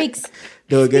 Lucky breaks?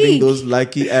 They were getting those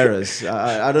lucky errors.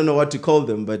 I don't know what to call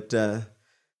them, but I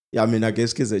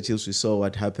guess Kaizer Chiefs, we saw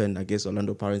what happened. I guess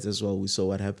Orlando Pirates as well, we saw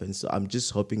what happened. So I'm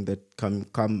just hoping that come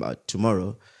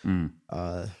tomorrow, we're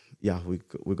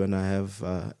gonna have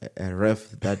a ref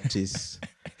that is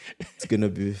it's gonna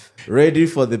be ready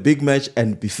for the big match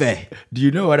and be fair. Do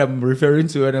you know what I'm referring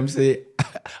to when I'm saying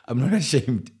I'm not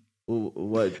ashamed?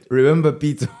 What? Remember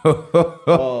Peter?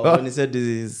 When he said this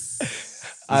is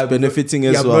benefiting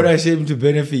as well. I'm not ashamed to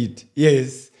benefit.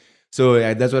 Yes. So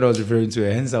that's what I was referring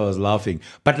to. Hence I was laughing.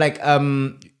 But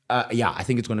I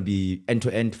think it's going to be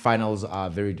end-to-end. Finals are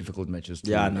very difficult matches.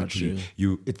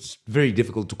 It's very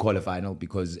difficult to call a final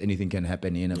because anything can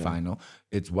happen in a final.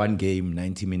 It's one game,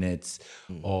 90 minutes,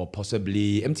 or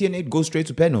possibly MTN 8 goes straight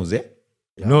to penalties. Yeah?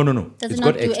 No. Does it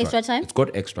not do extra time? It's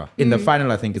got extra. In the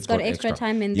final, I think it's got extra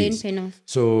time and then penalties.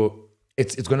 So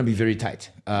it's going to be very tight.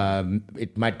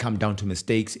 It might come down to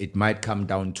mistakes. It might come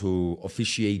down to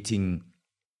officiating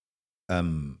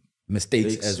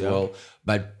mistakes as well,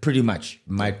 but pretty much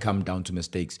might come down to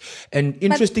mistakes. And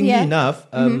interestingly enough,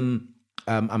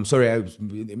 I'm sorry,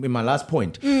 in my last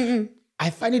point, I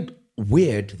find it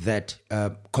weird that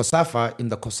COSAFA, in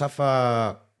the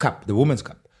COSAFA Cup, the Women's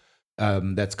Cup,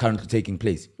 that's currently taking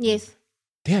place, yes,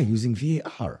 they are using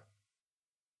VAR.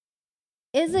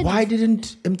 Is it? Why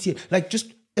didn't MTN,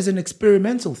 just as an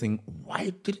experimental thing,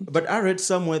 why didn't... But I read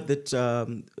somewhere that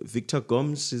Victor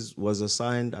Gomes was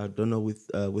assigned, I don't know, with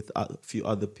a few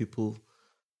other people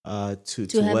to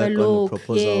work on a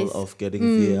proposal of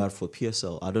getting VAR for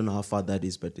PSL. I don't know how far that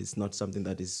is, but it's not something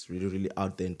that is really, really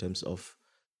out there in terms of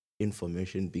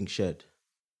information being shared.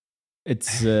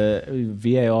 It's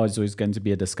VAR is always going to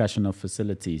be a discussion of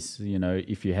facilities.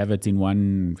 If you have it in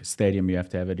one stadium, you have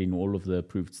to have it in all of the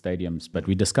approved stadiums. But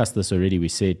we discussed this already. We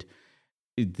said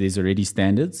there's already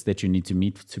standards that you need to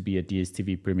meet to be a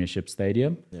DStv Premiership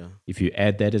stadium. Yeah. If you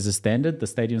add that as a standard, the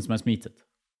stadiums must meet it.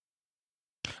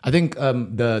 I think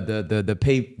the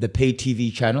pay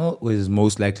TV channel is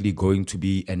most likely going to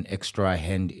be an extra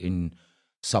hand in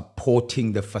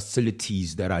supporting the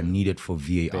facilities that are needed for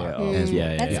VAR as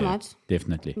well. That's smart.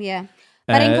 Definitely. Yeah.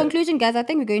 But in conclusion, guys, I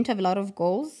think we're going to have a lot of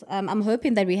goals. I'm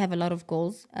hoping that we have a lot of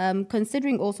goals.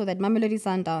 Considering also that Mamelodi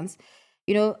Sundowns,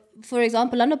 you know, for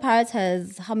example, Orlando Pirates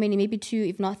has how many? Maybe 2,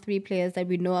 if not 3 players that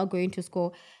we know are going to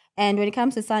score. And when it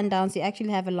comes to Sundowns, you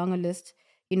actually have a longer list.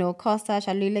 You know, Costa,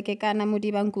 Shalile, Kekana,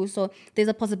 Mudibanku. So there's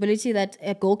a possibility that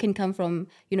a goal can come from,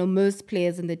 you know, most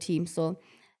players in the team. So,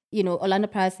 you know, Orlando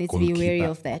Pirates needs to be wary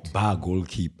of that. Bar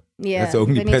goalkeeper. Yeah, that's the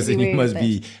only they need to person be you wary must of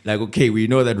be like, okay, we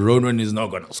know that Ronan is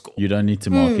not going to score. You don't need to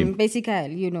mark him.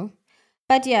 Basically, you know.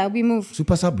 But yeah, we move.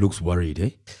 Super Sub looks worried, eh?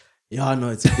 Yeah, no,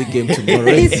 it's a big game tomorrow.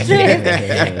 It's true.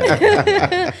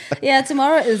 Yeah,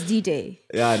 tomorrow is D-Day.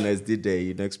 Yeah, no, it's the day.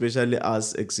 You know, especially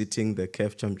us exiting the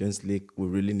CAF Champions League, we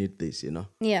really need this. You know.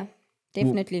 Yeah,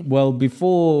 definitely. Well,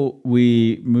 before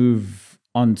we move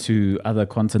on to other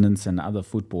continents and other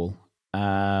football,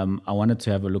 I wanted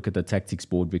to have a look at the tactics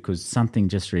board because something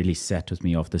just really sat with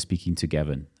me after speaking to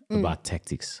Gavin about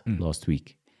tactics last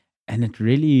week. And it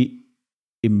really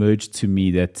emerged to me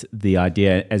that the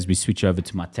idea, as we switch over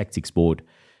to my tactics board,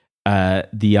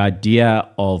 the idea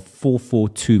of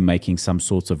 4-4-2 making some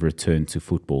sort of return to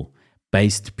football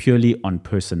based purely on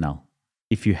personnel.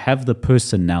 If you have the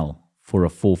personnel for a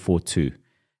 4-4-2,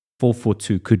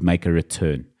 4-4-2 could make a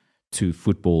return to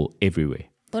football everywhere.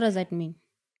 What does that mean?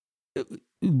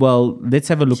 Well, let's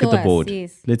have a look at Show the us, board.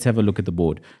 yes. Let's have a look at the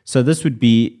board. So this would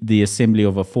be the assembly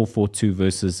of a 4-4-2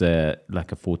 versus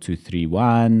like a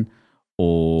 4-2-3-1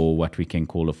 or what we can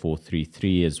call a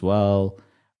 4-3-3 as well.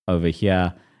 Over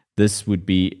here, this would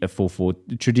be a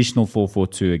traditional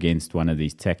 4-4-2 against one of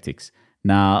these tactics.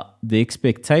 Now, the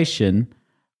expectation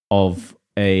of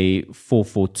a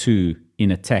 4-4-2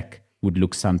 in attack would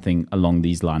look something along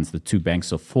these lines. The 2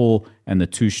 banks of 4 and the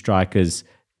 2 strikers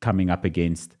coming up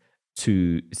against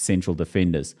 2 central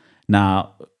defenders.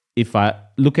 Now, if I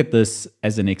look at this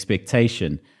as an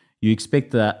expectation, you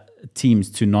expect the teams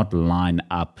to not line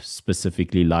up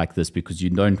specifically like this because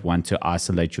you don't want to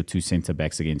isolate your 2 centre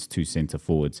backs against 2 centre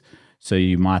forwards. So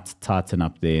you might tighten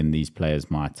up there and these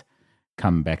players might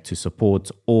come back to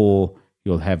support, or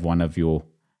you'll have one of your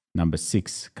number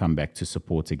 6 come back to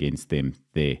support against them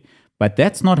there. But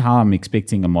that's not how I'm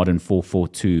expecting a modern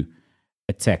 4-4-2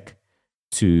 attack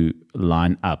to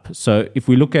line up. So if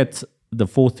we look at the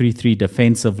 4-3-3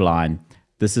 defensive line,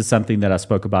 this is something that I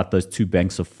spoke about, those 2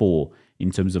 banks of 4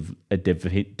 in terms of a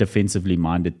defensively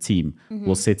minded team.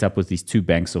 We'll set up with these 2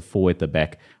 banks of 4 at the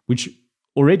back, which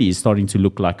already is starting to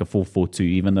look like a 4-4-2,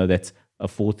 even though that's a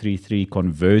 4-3-3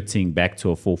 converting back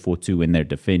to a 4-4-2 when they're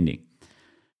defending.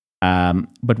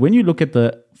 But when you look at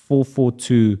the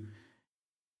 4-4-2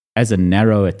 as a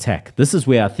narrow attack, this is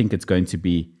where I think it's going to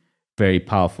be very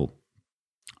powerful.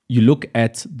 You look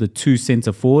at the 2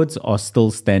 centre forwards are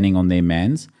still standing on their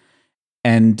mans,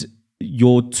 and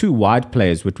your 2 wide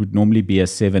players, which would normally be a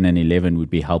 7 and 11, would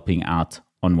be helping out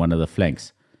on one of the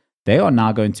flanks. They are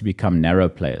now going to become narrow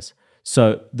players.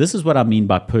 So this is what I mean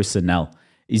by personnel,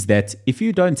 is that if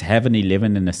you don't have an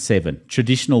 11 and a 7,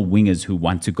 traditional wingers who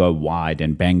want to go wide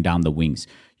and bang down the wings,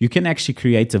 you can actually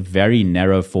create a very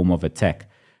narrow form of attack.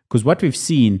 Because what we've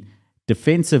seen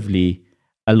defensively,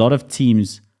 a lot of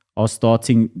teams are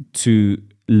starting to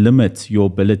limit your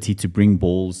ability to bring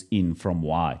balls in from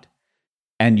wide.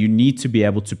 And you need to be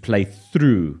able to play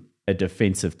through a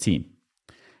defensive team.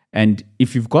 And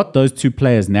if you've got those 2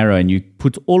 players narrow and you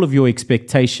put all of your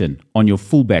expectation on your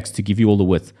fullbacks to give you all the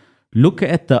width, look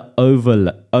at the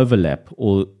overlap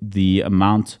or the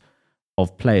amount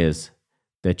of players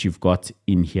that you've got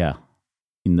in here,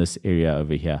 in this area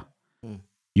over here.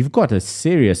 You've got a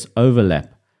serious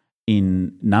overlap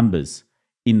in numbers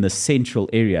in the central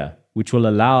area, which will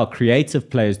allow creative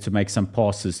players to make some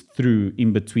passes through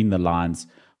in between the lines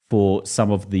for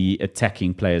some of the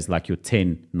attacking players like your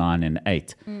 10, 9, and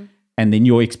 8. And then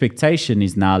your expectation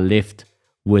is now left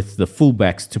with the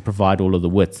fullbacks to provide all of the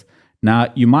width.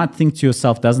 Now, you might think to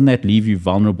yourself, doesn't that leave you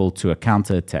vulnerable to a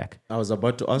counter-attack? I was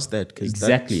about to ask that because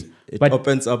Exactly. it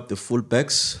opens up the full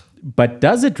backs. But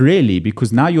does it really?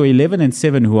 Because now your 11 and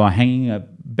 7 who are hanging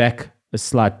back a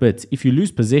slight bit, if you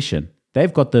lose possession,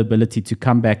 they've got the ability to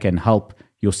come back and help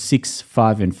your 6,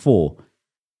 5, and 4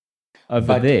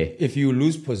 over there. If you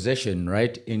lose possession,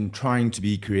 right, in trying to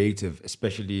be creative,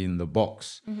 especially in the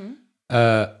box,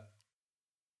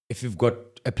 if you've got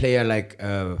a player like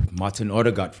Martin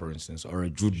Odegaard, for instance, or a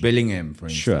Jude Bellingham, for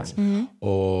instance,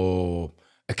 or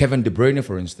a Kevin De Bruyne,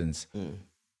 for instance,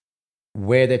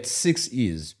 where that 6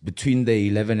 is between the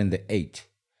 11 and the 8,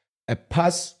 a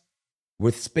pass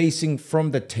with spacing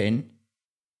from the 10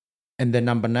 and the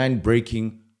number 9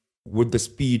 breaking with the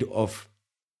speed of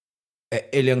a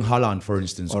Erling Haaland, for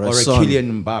instance, Or or a a Son.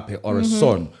 Kylian Mbappe, or a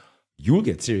Son, you'll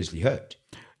get seriously hurt.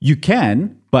 You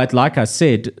can, but like I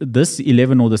said, this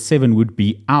 11 or the 7 would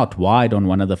be out wide on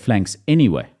one of the flanks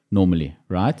anyway, normally,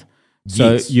 right?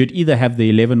 So Yes. you'd either have the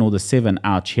 11 or the 7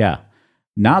 out here.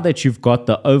 Now that you've got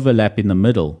the overlap in the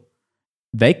middle,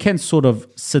 they can sort of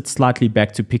sit slightly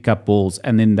back to pick up balls,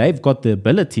 and then they've got the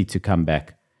ability to come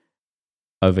back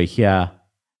over here,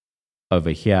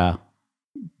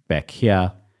 back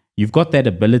here. You've got that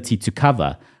ability to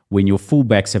cover when your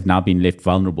fullbacks have now been left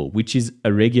vulnerable, which is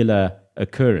a regular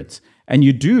occurrence. And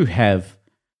you do have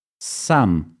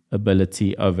some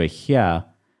ability over here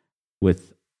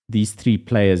with these 3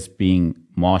 players being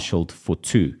marshaled for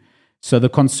 2. So the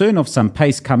concern of some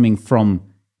pace coming from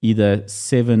either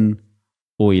 7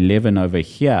 or 11 over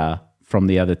here from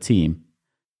the other team,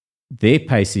 their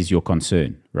pace is your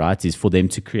concern, right? Is for them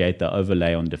to create the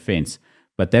overlay on defense.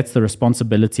 But that's the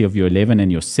responsibility of your 11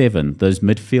 and your 7. Those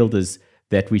midfielders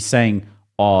that we're saying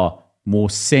are more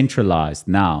centralized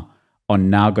now are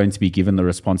now going to be given the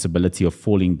responsibility of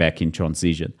falling back in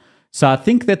transition. So I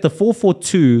think that the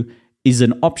 4-4-2 is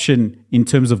an option in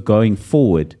terms of going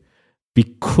forward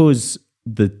because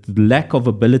the lack of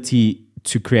ability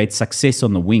to create success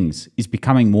on the wings is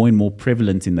becoming more and more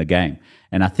prevalent in the game.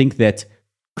 And I think that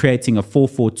creating a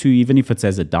 4-4-2, even if it's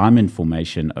as a diamond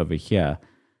formation over here,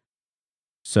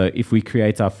 so if we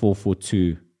create our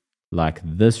 4-4-2 like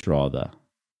this rather,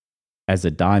 as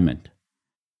a diamond,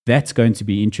 that's going to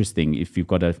be interesting if you've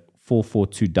got a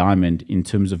 4-4-2 diamond in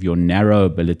terms of your narrow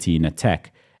ability in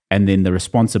attack, and then the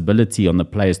responsibility on the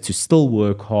players to still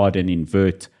work hard and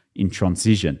invert in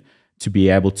transition to be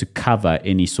able to cover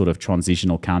any sort of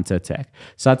transitional counterattack.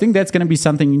 So I think that's going to be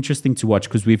something interesting to watch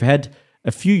because we've had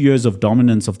a few years of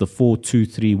dominance of the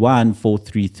 4-2-3-1,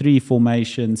 4-3-3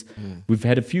 formations. We've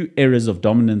had a few eras of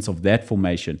dominance of that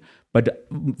formation. But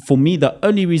for me, the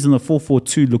only reason the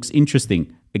 4-4-2 looks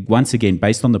interesting, once again,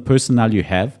 based on the personnel you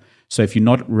have. So if you're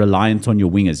not reliant on your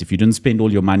wingers, if you didn't spend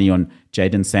all your money on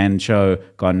Jadon Sancho,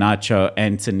 Garnacho,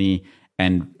 Anthony,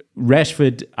 and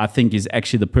Rashford, I think, is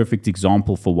actually the perfect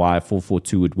example for why a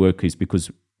 4-4-2 would work, is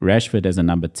because Rashford as a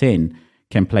number 10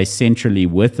 can play centrally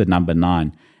with the number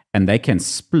 9, and they can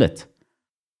split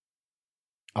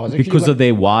because of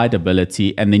their wide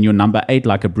ability. And then your number 8,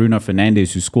 like a Bruno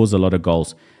Fernandes, who scores a lot of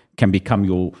goals, can become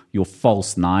your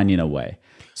false 9 in a way.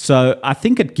 So I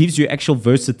think it gives you actual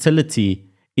versatility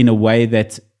in a way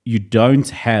that you don't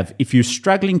have if you're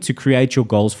struggling to create your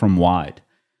goals from wide,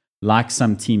 like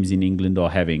some teams in England are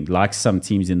having, like some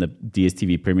teams in the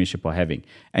DStv Premiership are having,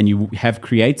 and you have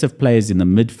creative players in the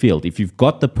midfield. If you've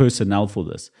got the personnel for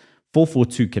this,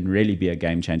 4-4-2 can really be a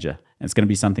game changer. And it's going to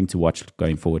be something to watch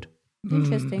going forward.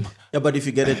 Interesting. Yeah, but if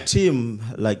you get a team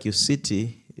like your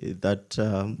City that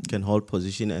can hold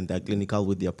position and they're clinical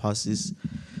with their passes,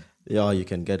 yeah, you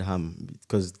can get harm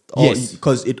because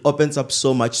it opens up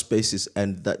so much spaces,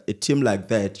 and that a team like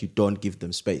that, you don't give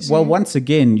them space. Well, once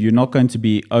again, you're not going to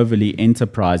be overly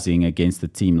enterprising against a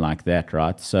team like that,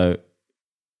 right? So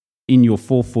in your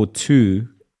 4-4-2,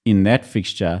 in that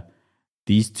fixture,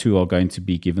 these two are going to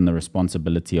be given the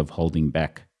responsibility of holding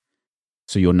back.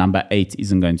 So your number 8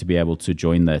 isn't going to be able to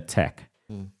join the attack.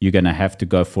 You're going to have to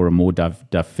go for a more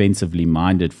defensively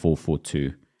minded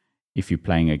 4-4-2 if you're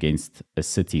playing against a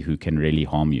City who can really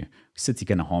harm you. City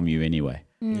can harm you anyway.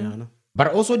 Yeah, I know. But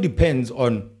it also depends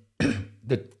on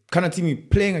the kind of team you're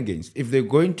playing against. If they're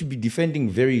going to be defending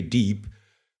very deep,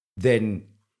 then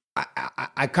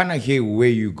I kind of hear where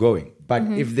you're going. But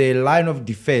if their line of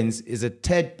defense is a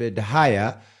tad bit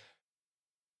higher,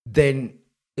 then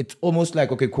it's almost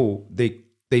like, okay, cool. They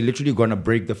literally going to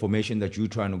break the formation that you're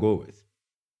trying to go with.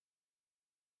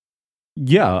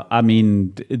 Yeah, I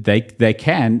mean, they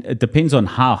can. It depends on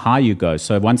how high you go.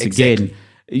 So once again,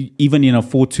 even in a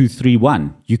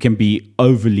 4-2-3-1, you can be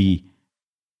overly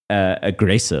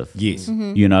aggressive. Yes.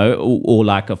 You know, or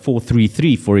like a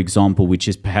 4-3-3, for example, which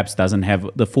is perhaps doesn't have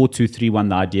the 4-2-3-1.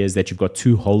 The idea is that you've got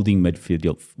 2 holding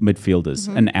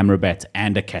midfielders, an Amrabat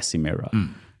and a Casemiro,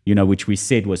 you know, which we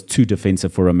said was too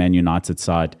defensive for a Man United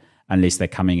side unless they're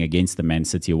coming against the Man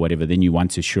City or whatever. Then you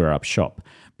want to shore up shop.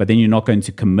 But then you're not going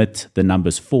to commit the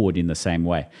numbers forward in the same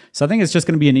way. So I think it's just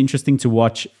going to be an interesting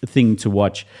thing to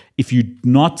watch. If you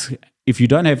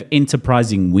don't have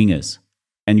enterprising wingers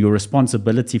and your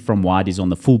responsibility from wide is on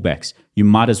the fullbacks, you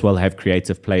might as well have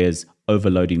creative players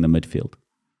overloading the midfield.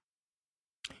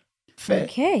 Fair.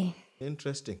 Okay.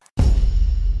 Interesting.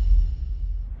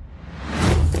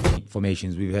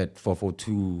 formations. We've had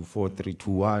 4-4-2,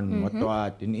 4-3-2-1, what,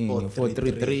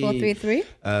 4-3-3,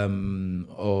 4-3-3.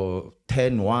 or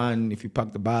 10-1 if you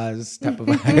park the bars type of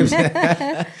vibes.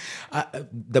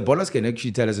 The ballers can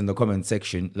actually tell us in the comment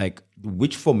section, like,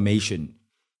 which formation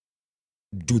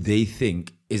do they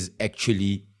think is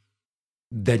actually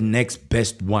the next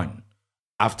best one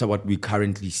after what we're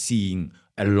currently seeing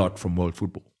a lot from world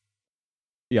football?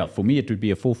 Yeah, for me, it would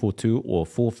be a 4-4-2 or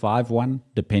 4-5-1,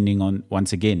 depending on,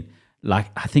 once again, like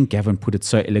I think Gavin put it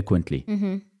so eloquently.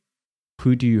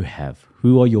 Who do you have?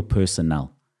 Who are your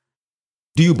personnel?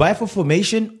 Do you buy for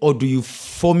formation or do you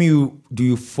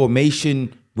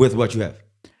formation with what you have?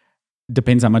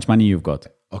 Depends how much money you've got.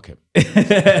 Okay.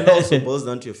 And also boils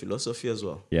down to your philosophy as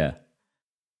well. Yeah.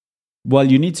 Well,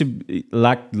 you need to,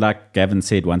 like Gavin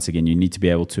said, once again, you need to be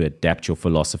able to adapt your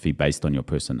philosophy based on your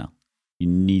personnel. You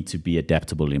need to be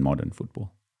adaptable in modern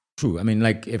football. True. I mean,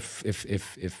 like if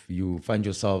you find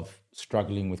yourself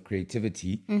struggling with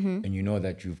creativity and you know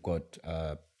that you've got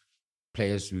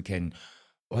players who can,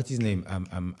 what's his name?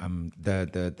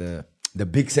 The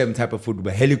Big Sam type of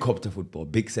football, helicopter football,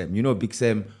 Big Sam. You know, Big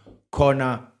Sam,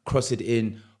 corner, cross it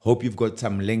in. Hope you've got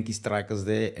some lanky strikers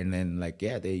there, and then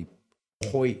they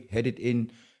head it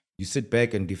in. You sit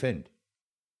back and defend.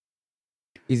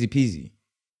 Easy peasy.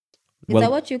 Is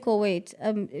that what you call, is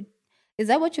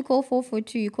that what you call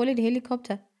 4-4-2? You call it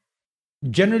helicopter?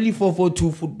 Generally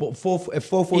 4-4-2 football,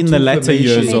 4-4-2 in the latter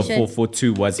years of Formation.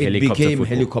 4-4-2 was it helicopter became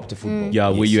football. helicopter football. Yeah,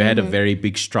 where you had a very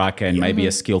big striker and maybe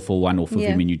a skillful one off of Yeah.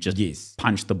 him, and you just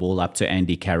punch the ball up to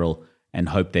Andy Carroll and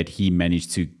hope that he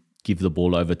managed to give the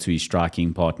ball over to his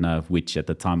striking partner, which at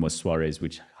the time was Suarez,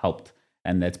 which helped.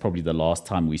 And that's probably the last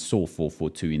time we saw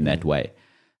 4-4-2 in that way.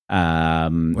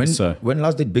 When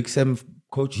last did Big Sam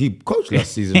coach? He coached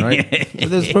last season, right? So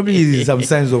there's probably some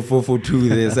signs of 4-4-2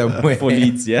 there somewhere. For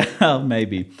Leeds, yeah,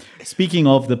 maybe. Speaking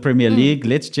of the Premier League,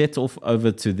 let's jet off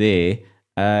over to there.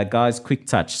 Guys, quick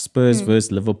touch. Spurs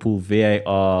versus Liverpool,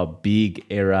 VAR, big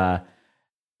error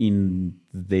in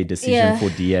their decision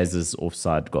for Diaz's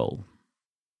offside goal.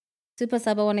 Super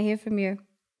Sub, I want to hear from you.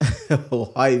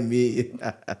 Why me?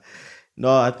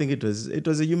 No, I think it was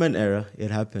a human error.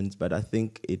 It happens, but I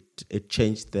think it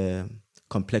changed the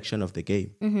complexion of the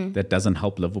game. That doesn't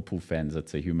help Liverpool fans.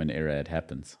 It's a human error. It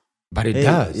happens. But it Hey,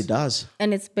 does. It does.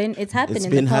 And it's happened It's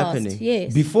in been the past. happening.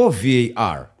 Yes. Before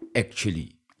VAR,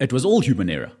 actually, It was all human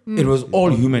error. it was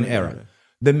all human error.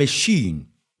 The machine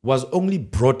was only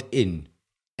brought in,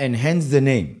 and hence the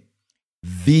name,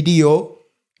 video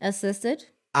Assisted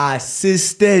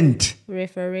assistant.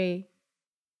 referee.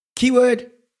 Keyword,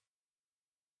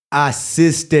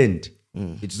 assistant.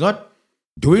 It's not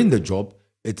doing the job,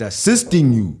 it's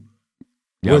assisting you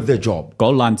with the job.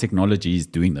 Goal line technology is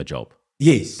doing the job.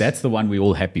 Yes. That's the one we're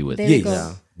all happy with. There we yes. go.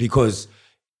 Yeah. Because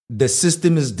the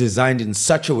system is designed in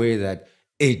such a way that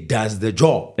it does the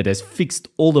job. It has fixed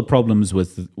all the problems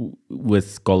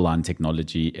with goal line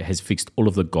technology. It has fixed all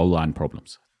of the goal line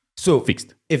problems. So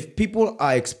Fixed. if people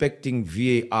are expecting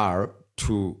VAR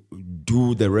to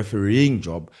do the refereeing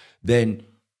job, then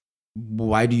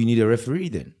why do you need a referee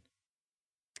then?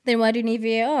 Then why do you need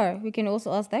VAR? We can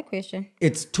also ask that question.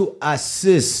 It's to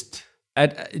assist.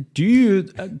 Do you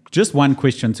just one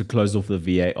question to close off the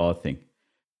VAR thing?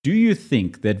 Do you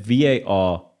think that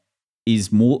VAR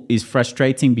is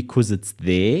frustrating because it's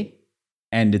there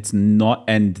and it's not,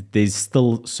 and there's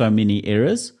still so many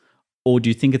errors, or do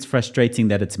you think it's frustrating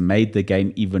that it's made the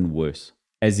game even worse,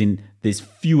 as in there's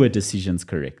fewer decisions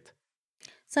correct?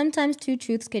 Sometimes two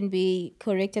truths can be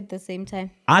correct at the same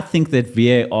time. I think that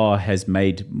VAR has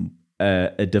made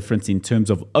a difference in terms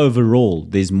of overall.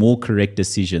 There's more correct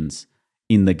decisions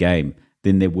in the game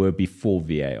than there were before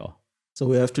VAR. So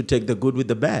we have to take the good with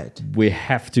the bad. We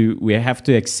have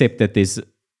to accept that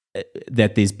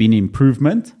there's been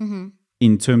improvement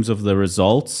in terms of the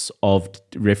results of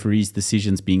referees'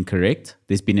 decisions being correct.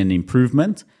 There's been an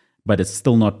improvement, but it's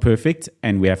still not perfect,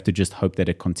 and we have to just hope that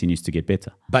it continues to get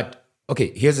better. But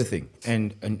okay, here's the thing,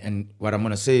 and what I'm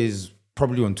gonna say is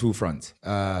probably on two fronts.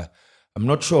 I'm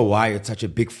not sure why it's such a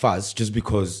big fuss, just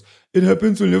because it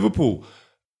happens to Liverpool.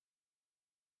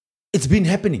 It's been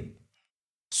happening.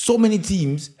 So many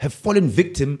teams have fallen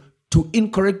victim to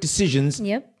incorrect decisions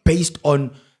based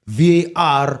on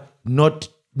VAR not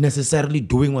necessarily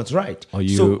doing what's right. Are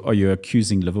you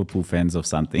accusing Liverpool fans of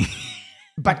something?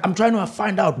 But I'm trying to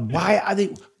find out why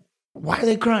are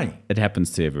they crying? It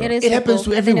happens to everyone. It happens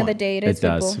to At the end of everyone. the day, It is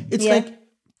does. football. It's like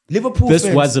Liverpool This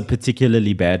fans, was a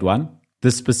particularly bad one.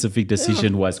 This specific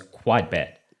decision was quite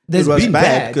bad. there's it was been bad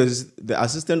bad because the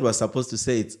assistant was supposed to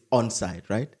say it's onside,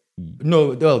 right?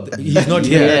 No, well, he's not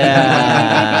here.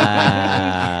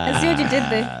 I see what you did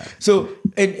there. So,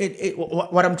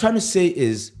 what I'm trying to say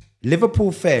is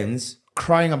Liverpool fans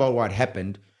crying about what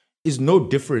happened is no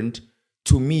different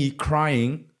to me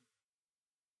crying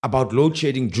about load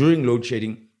shedding during load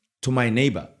shedding to my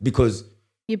neighbor because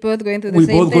You're both going through the we're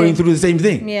same both thing. going through the same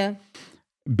thing. Yeah.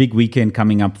 Big weekend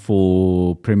coming up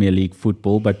for Premier League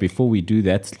football. But before we do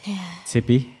that,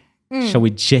 Tippy, shall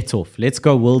we jet off? Let's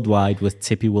go worldwide with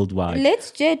Tippy Worldwide. Let's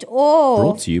jet off.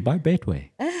 Brought to you by Betway.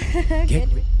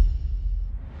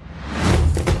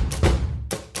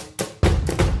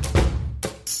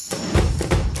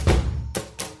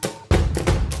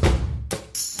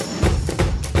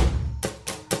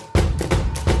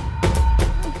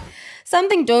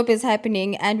 Something dope is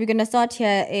happening, and we're going to start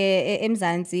here in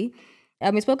Mzansi.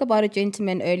 We spoke about a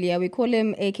gentleman earlier. We call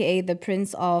him AKA the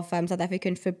Prince of South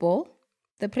African football.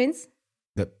 The Prince?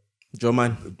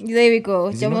 Joman. There we go.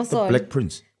 Is he not the Black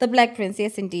Prince? The Black Prince,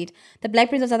 yes, indeed. The Black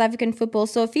Prince of South African football.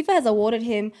 So FIFA has awarded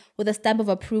him with a stamp of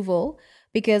approval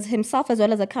because himself as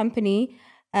well as a company,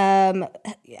 well,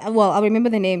 I'll remember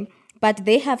the name, but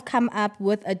they have come up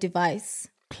with a device.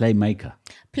 Playmaker,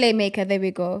 There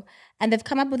we go. And they've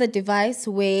come up with a device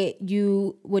where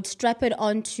you would strap it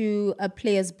onto a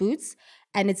player's boots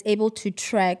and it's able to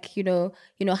track, you know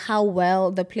how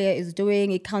well the player is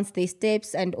doing. It counts their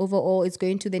steps and overall it's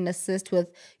going to then assist with,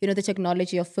 the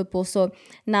technology of football. So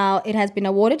now it has been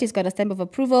awarded. It's got a stamp of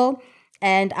approval.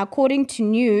 And according to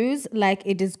news,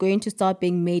 it is going to start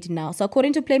being made now. So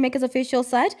according to Playmaker's official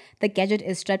site, the gadget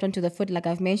is strapped onto the foot, like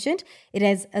I've mentioned. It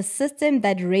has a system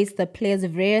that rates the player's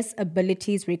various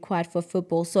abilities required for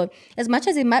football. So as much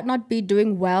as he might not be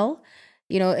doing well,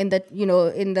 in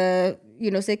the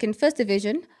first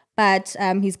division, but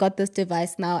he's got this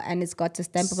device now and it's got a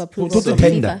stamp of approval Total from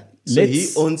tender. FIFA. So he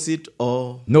owns it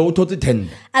or... No, total 10.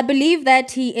 I believe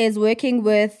that he is working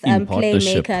with in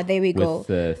partnership Playmaker. There we go. with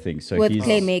the thing. So With he's,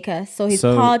 Playmaker. So he's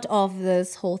So- part of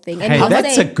this whole thing. And Hey, I would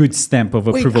that's say- a good stamp of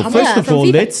approval. how First much- of from all,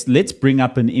 FIFA? let's bring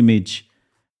up an image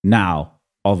now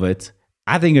of it.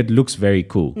 I think it looks very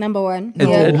cool. number one. It-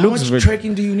 Yeah. it How looks much very-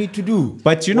 tracking do you need to do?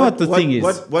 But you know what the thing is?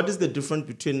 What is the difference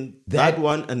between that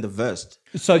one and the vest?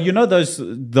 So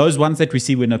those ones that we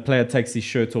see when a player takes his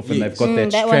shirt off and they've got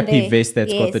that that one strappy there. vest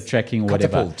that's got Yes. the tracking or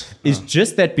whatever. Catapult. It's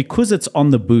just that because it's on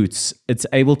the boots, it's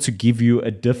able to give you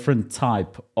a different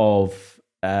type of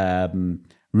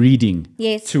reading.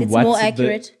 Yes, to it's what more the-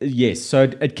 accurate. Yes, so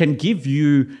it can give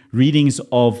you readings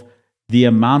of the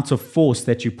amount of force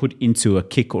that you put into a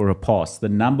kick or a pass, the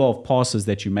number of passes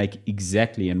that you make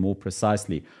exactly and more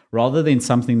precisely, rather than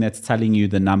something that's telling you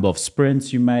the number of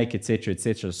sprints you make, etc.,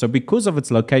 etc. So because of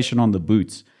its location on the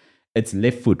boots, it's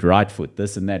left foot, right foot,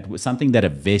 this and that, something that a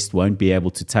vest won't be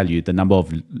able to tell you, the number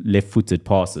of left-footed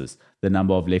passes, the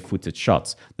number of left-footed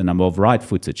shots, the number of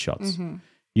right-footed shots.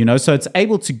 So it's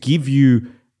able to give you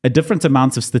a different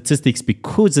amount of statistics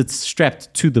because it's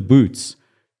strapped to the boots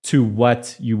to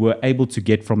what you were able to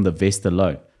get from the vest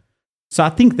alone. So I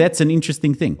think that's an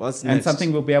interesting thing. What's and next?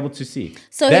 something we'll be able to see.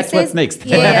 So he that's says- what's next.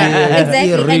 Yeah,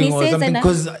 exactly. And he says,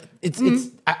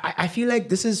 because I feel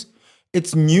like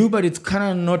it's new, but it's kind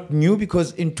of not new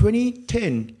because in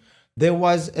 2010 there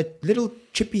was a little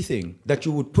chippy thing that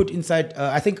you would put inside.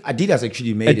 I think Adidas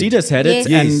actually made it. Adidas had it,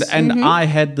 Yes. and I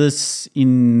had this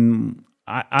in.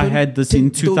 I had this in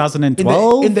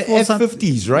 2012 in the or something.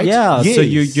 F50s, right? Yeah, so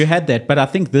Yes. you had that, but I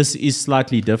think this is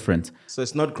slightly different. So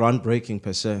it's not groundbreaking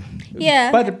per se.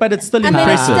 Yeah. But it's still I mean,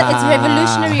 impressive. it's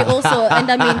revolutionary also.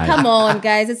 And I mean, come on,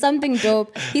 guys. It's something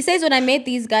dope. He says when I met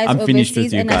these guys I'm finished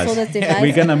overseas with you and I guys. saw this device.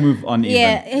 We're gonna move on.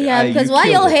 Yeah, even. because You why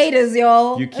killed y'all it. haters,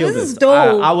 y'all? You killed This is it.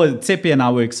 dope. I was Tepe and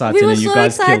I were excited, We were and you so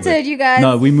guys killed excited, it. you guys.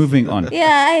 No, we're moving on.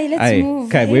 Yeah, hey, let's Hey, move.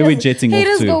 okay, where we Haters- jetting off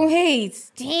haters to? gonna hate.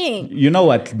 Dang. You know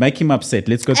what? Make him upset.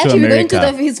 Let's go to Actually, we're going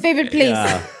America. to his favorite place.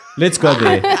 Yeah. Let's go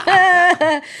there.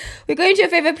 We're going to your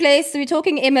favorite place. We're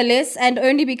talking MLS, and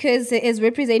only because he is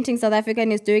representing South Africa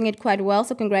and is doing it quite well.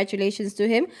 So congratulations to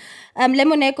him.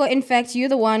 Lemoneko, in fact, you're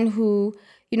the one who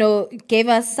gave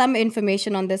us some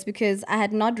information on this because I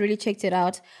had not really checked it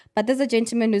out. But there's a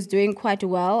gentleman who's doing quite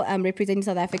well, representing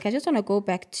South Africa. I just want to go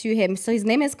back to him. So his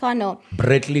name is Connell.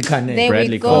 Bradley Kane. There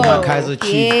Bradley we go. Former Kaizer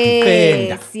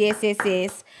Chiefs defender.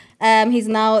 Yes. He's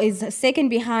now is second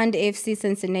behind FC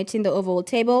Cincinnati in the overall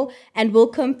table and will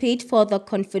compete for the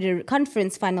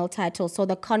conference final title. So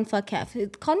the CONCACAF.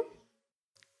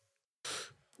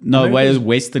 No,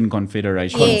 Western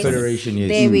Confederation. Yes. Confederation, yes.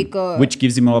 There we go. Which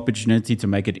gives him an opportunity to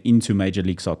make it into Major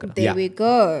League Soccer. There we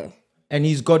go. And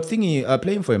he's got thingy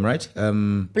playing for him, right?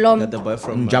 Blom. The boy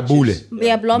from Jabule. Chiefs.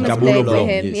 Yeah, Blom is Jabula playing for Blom,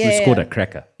 him. yes. Yeah. He scored a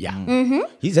cracker. Yeah.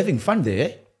 He's having fun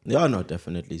there. Yeah, no,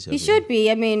 definitely. He should be.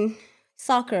 I mean,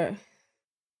 soccer.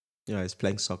 Yeah, he's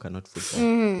playing soccer, not football.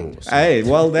 Mm-hmm. Hey,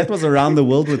 well, that was Around the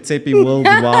World with Tepi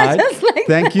Worldwide. Just like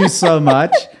Thank you so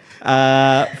much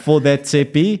for that,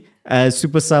 Tepi.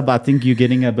 Super Sub, I think you're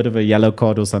getting a bit of a yellow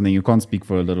card or something. You can't speak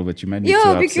for a little bit. You might be too Yeah,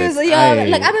 upset. because Hey.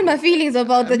 like I'm in my feelings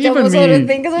about the Even Jumbo me, Soda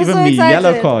thing because I'm even so me, excited.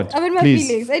 yellow card, I'm in my please.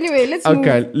 feelings. Anyway, let's move.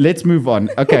 Okay, let's move on.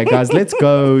 Okay, guys, let's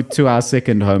go to our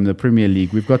second home, the Premier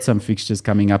League. We've got some fixtures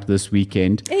coming up this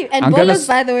weekend. Hey, and I'm gonna bowlers,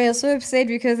 by the way, are so upset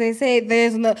because they say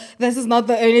this is not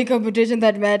the only competition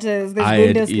that matters. There's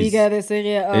It Bundesliga, there's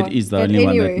Serie A. It is the But only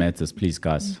one that anyway. matters, please,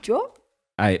 guys. Sure.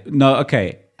 No,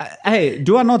 okay. Hey,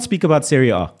 do I not speak about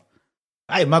Serie A?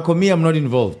 Hey, Marco, me, I'm not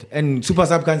involved. And Super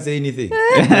Sub can't say anything.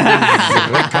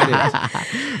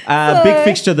 Big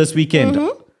fixture this weekend.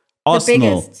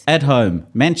 Arsenal biggest. at home,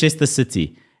 Manchester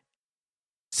City.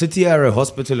 City are a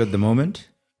hospital at the moment.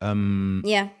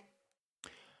 Yeah.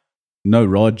 No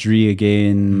Rodri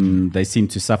again. They seem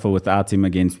to suffer without him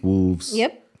against Wolves.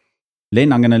 Yep.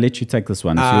 Len, I'm going to let you take this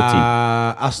one. It's your team.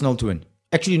 Arsenal to win.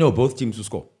 Actually, no, both teams to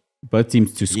score. Both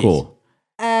teams to score.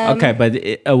 Okay, but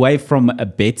away from a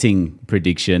betting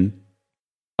prediction,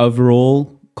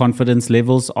 overall confidence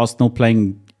levels, Arsenal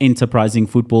playing enterprising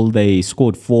football. They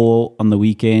scored 4 on the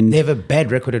weekend. They have a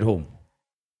bad record at home,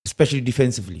 especially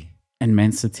defensively. And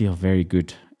Man City are very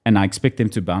good. And I expect them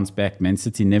to bounce back. Man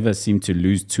City never seem to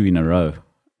lose 2 in a row.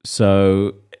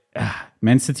 So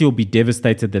Man City will be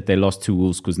devastated that they lost to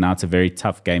Wolves because now it's a very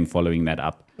tough game following that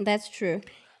up. That's true.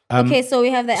 Okay, so we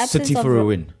have the absence City of for a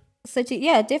win. City,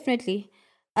 yeah, definitely.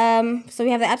 So we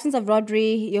have the absence of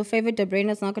Rodri. Your favorite De Bruyne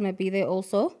is not going to be there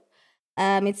also.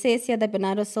 It says here that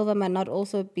Bernardo Silva might not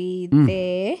also be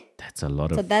there. That's a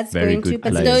lot of So that's very going to, good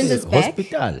but players. Stones is back.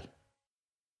 Hospital.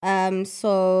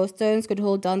 So Stones could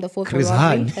hold down the fort for Chris Rodri.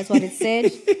 Hahn. That's what it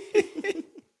said.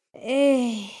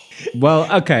 Eh.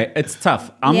 Well, okay, it's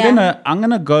tough. I'm Yeah.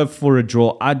 gonna go for a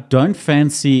draw. I don't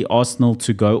fancy Arsenal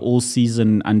to go all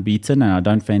season unbeaten, and I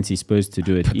don't fancy Spurs to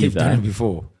do it They've done it either.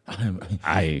 before.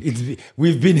 Aye.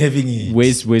 We've been having it.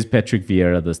 Where's Patrick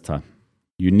Vieira this time?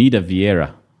 You need a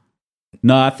Vieira.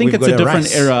 No, I think We've it's a got a different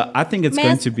Rice. era. I think it's going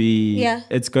Mas- to be yeah.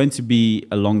 it's going to be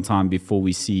a long time before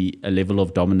we see a level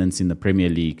of dominance in the Premier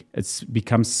League. It's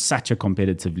become such a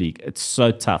competitive league. It's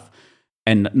so tough.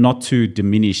 And not to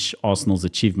diminish Arsenal's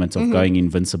achievement of going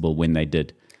invincible when they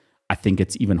did. I think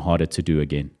it's even harder to do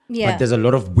again. Yeah. But there's a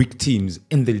lot of weak teams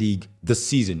in the league this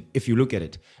season. If you look at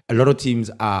it, a lot of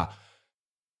teams are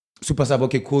Super Sub.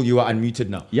 Okay, cool. You are unmuted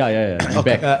now. Yeah. I'm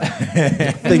back.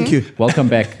 Thank you. Welcome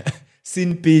back.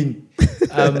 Sin Pin.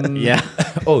 Yeah.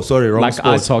 Oh, sorry, wrong Like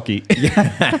sport. ice hockey.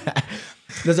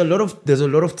 There's a lot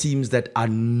of teams that are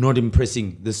not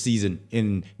impressing this season.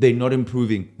 They're not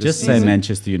improving. This Just season. say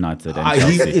Manchester United and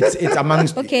He- Chelsea. it's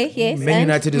amongst Okay, yes, Man and?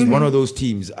 United is one of those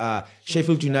teams.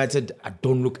 Sheffield United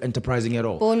don't look enterprising at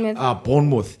all.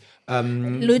 Bournemouth.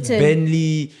 Luton.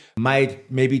 Burnley might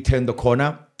maybe turn the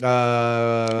corner.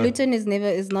 Luton is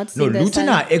not No, seen the Luton sun.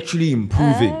 are actually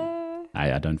improving.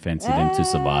 I don't fancy them to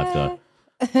survive though.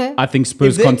 I think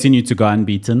Spurs If they- continue to go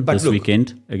unbeaten But this look-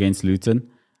 weekend against Luton.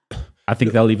 I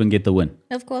think they'll even get the win.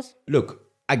 Of course. Look,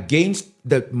 against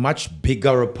the much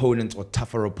bigger opponents or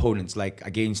tougher opponents, like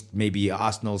against maybe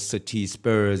Arsenal, City,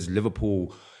 Spurs,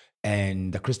 Liverpool,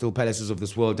 and the Crystal Palaces of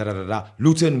this world,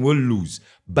 Luton will lose.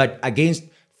 But against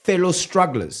fellow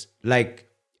strugglers like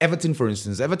Everton, for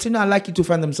instance, Everton are likely to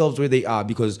find themselves where they are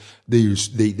because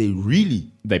they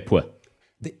really They're poor.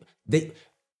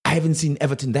 I haven't seen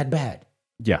Everton that bad.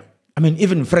 Yeah. I mean,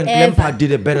 even Frank Ever. Lampard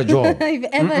did a better job.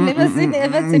 I've never seen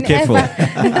Everton Careful.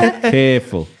 ever.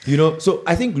 Careful. You know, so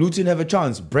I think Luton have a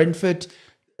chance. Brentford,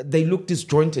 they look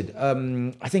disjointed.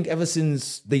 I think ever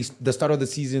since the start of the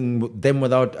season, them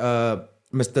without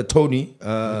Mr. Tony,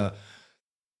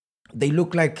 they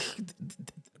look like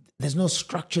there's no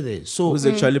structure there. So Who's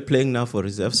actually playing now for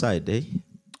reserve side, eh?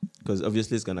 Because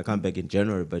obviously it's going to come back in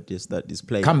January, but he's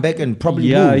playing. come back and probably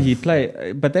Yeah, move. he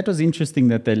played. But that was interesting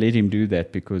that they let him do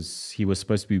that because he was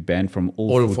supposed to be banned from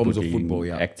all forms of footballing football,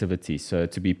 yeah. activity. So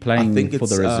to be playing think for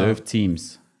the it's, reserve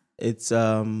teams. It's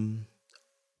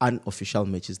unofficial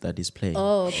matches that he's playing.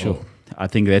 Oh, okay. Sure. I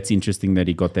think that's interesting that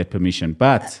he got that permission.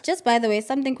 But Just by the way,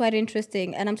 something quite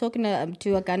interesting, and I'm talking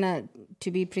to a Ghana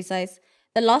to be precise.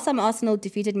 The last time Arsenal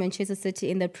defeated Manchester City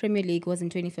in the Premier League was in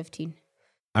 2015.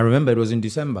 I remember it was in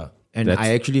December. And That's-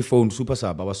 I actually phoned Super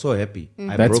Sub. I was so happy.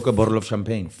 I That's- broke a bottle of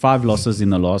champagne. 5 losses in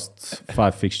the last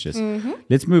 5 fixtures.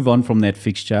 Let's move on from that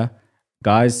fixture.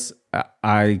 Guys,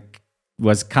 I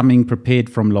was coming prepared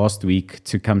from last week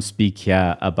to come speak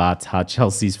here about how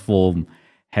Chelsea's form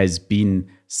has been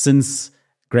since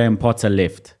Graham Potter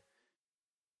left.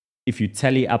 if you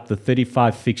tally up the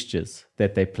 35 fixtures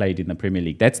that they played in the Premier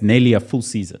League, that's nearly a full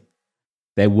season.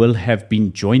 They will have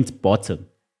been joint bottom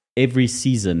every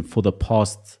season for the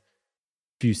past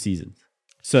few seasons.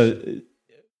 So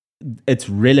it's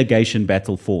relegation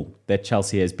battle form that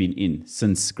Chelsea has been in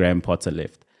since Graham Potter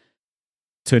left.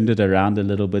 Turned it around a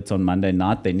little bit on Monday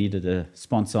night. They needed a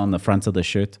sponsor on the front of the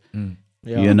shirt.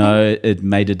 You know, it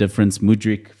made a difference.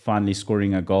 Mudryk finally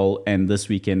scoring a goal. And this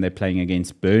weekend they're playing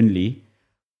against Burnley,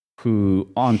 who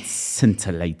aren't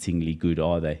scintillatingly good,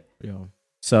 are they? Yeah.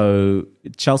 So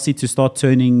Chelsea to start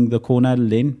turning the corner,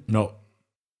 Len? No.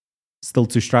 Still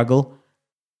to struggle?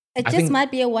 It just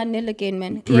might be a 1-0 again,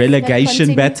 man. Yes, Relegation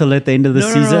continue. battle at the end of the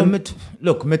season?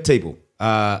 Mid-table.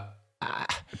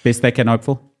 Best they can hope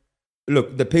for?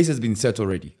 Look, the pace has been set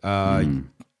already.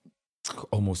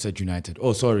 Almost said United.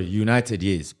 Oh, sorry, United,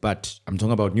 yes. But I'm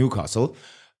talking about Newcastle.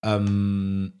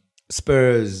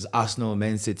 Spurs, Arsenal,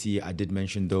 Man City, I did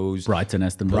mention those. Brighton,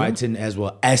 Aston Villa. Brighton as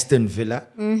well. Aston Villa.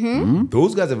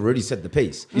 Those guys have already set the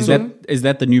pace. Is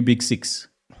that the new Big Six?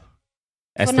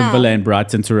 Aston now. Villa and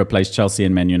Brighton to replace Chelsea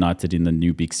and Man United in the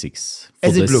new Big Six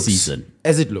for this season.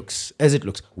 As it looks.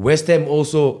 West Ham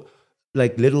also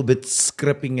like little bit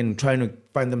scrapping and trying to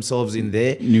find themselves in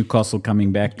there. Newcastle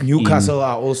coming back. Newcastle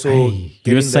are also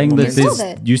You're saying that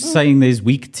momentum. you're saying there's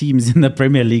weak teams in the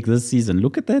Premier League this season.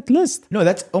 Look at that list. No,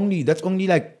 that's only like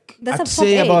That's I'd a top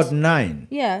say 8. about 9.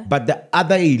 Yeah. But the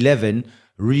other 11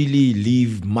 really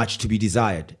leave much to be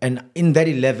desired. And in that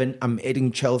 11, I'm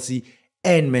adding Chelsea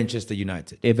and Manchester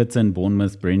United. Everton,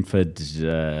 Bournemouth, Brentford,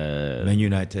 Man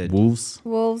United. Wolves.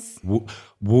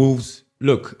 Wolves.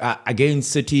 Look,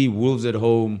 against City, Wolves at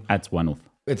home. That's one off.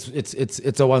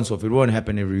 It's a once-off. It won't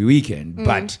happen every weekend.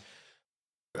 But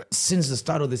since the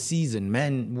start of the season,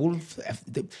 man, Wolves.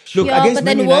 Look, Yeah, against but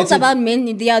Man then Wolves United, about men.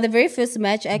 Yeah, the very first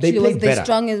match actually was played the better.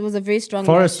 strongest. It was a very strong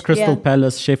Forest, match. Crystal Yeah.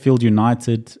 Palace, Sheffield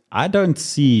United. I don't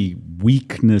see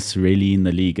weakness really in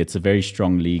the league. It's a very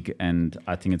strong league, and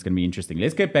I think it's going to be interesting.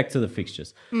 Let's get back to the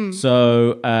fixtures.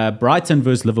 So Brighton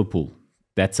versus Liverpool.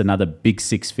 That's another Big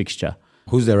Six fixture.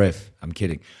 Who's the ref? I'm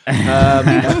kidding.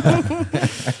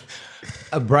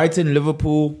 Brighton,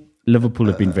 Liverpool. Liverpool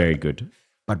have been very good.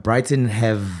 But Brighton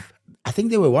have, I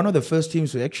think they were one of the first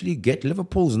teams to actually get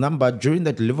Liverpool's number during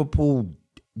that Liverpool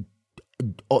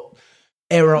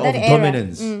era of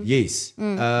dominance. Yes.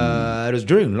 It was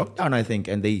during lockdown, I think,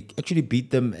 and they actually beat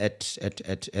them at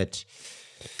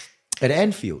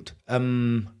Anfield.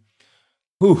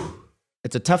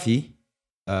 It's a toughie.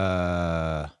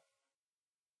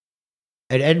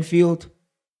 At Anfield,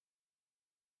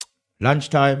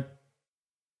 lunchtime.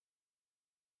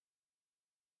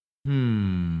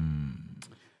 I'm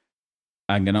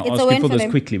going to It's ask a you win for for this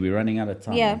them. quickly. We're running out of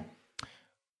time. Yeah.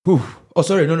 Oh,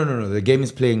 sorry. No. The game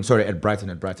is playing, at Brighton.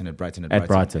 At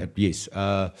Brighton. Yes.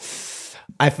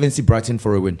 I fancy Brighton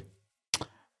for a win.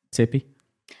 Seppi?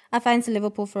 I fancy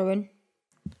Liverpool for a win.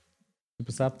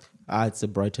 Super sub? It's a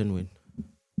Brighton win.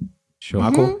 Sure.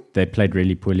 Marco? They played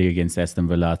really poorly against Aston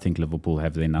Villa. I think Liverpool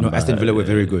have their number. No, Aston Villa were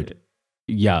very good.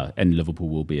 Yeah, and Liverpool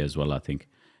will be as well, I think.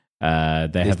 They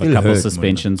have a still couple hurt,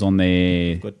 suspensions on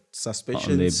their Got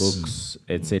suspensions. on their books,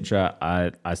 etc.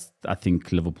 I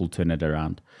think Liverpool turn it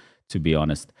around, to be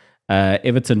honest.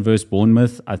 Everton versus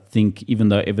Bournemouth. I think even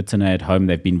though Everton are at home,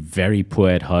 they've been very poor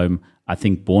at home. I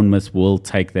think Bournemouth will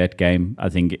take that game. I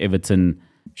think Everton,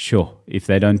 sure, if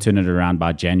they don't turn it around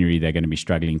by January, they're going to be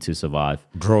struggling to survive.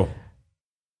 Draw.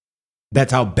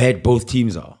 That's how bad both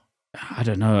teams are. I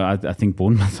don't know. I think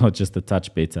Bournemouth are just a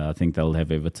touch better. I think they'll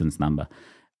have Everton's number.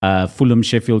 Fulham,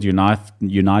 Sheffield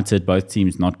United, both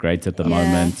teams not great at the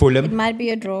moment. It Fulham. might be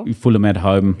a draw. Fulham at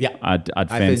home, Yeah. I'd I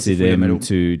fancy fancy Fulham at them home.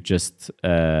 to just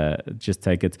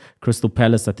take it. Crystal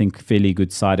Palace, I think, fairly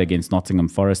good side against Nottingham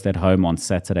Forest at home on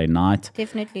Saturday night.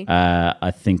 Definitely.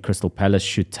 I think Crystal Palace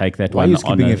should take that Why are one you on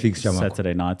skipping a fixture, Marco?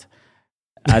 Saturday night.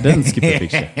 I didn't skip a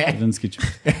fixture.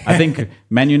 I think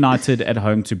Man United at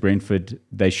home to Brentford,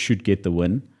 they should get the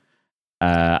win.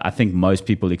 I think most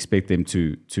people expect them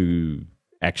to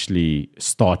actually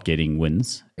start getting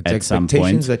wins It's at some point.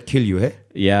 expectations that kill you, eh?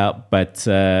 Yeah, but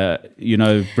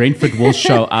Brentford will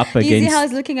show up Easy how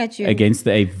he's against looking at you.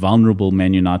 a vulnerable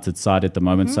Man United side at the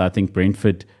moment. So I think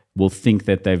Brentford will think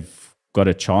that they've got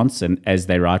a chance, and as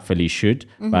they rightfully should.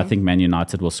 But I think Man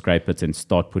United will scrape it and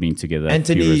start putting together a few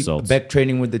Anthony results. back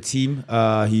training with the team.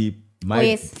 He might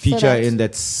yes, so feature that- in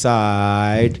that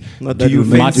side. Not Do that you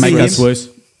we Might fancy make him? us worse.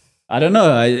 I don't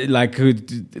know.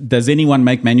 Does anyone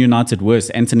make Man United worse?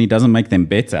 Anthony doesn't make them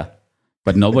better,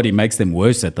 but nobody makes them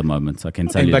worse at the moment. I can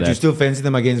tell you But that. you still fancy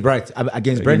them against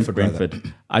Brentford, rather.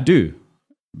 I do.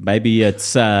 Maybe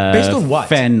it's Based on what?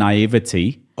 fan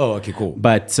naivety. Oh, okay, cool.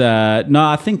 But no,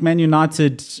 I think Man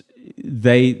United,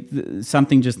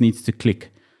 something just needs to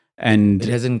click. And It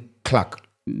hasn't cluck.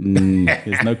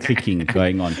 there's no clicking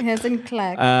going on. It hasn't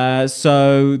clacked.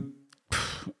 So,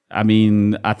 I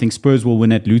mean, I think Spurs will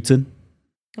win at Luton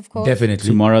Of course. Definitely.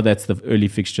 tomorrow. That's the early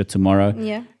fixture tomorrow.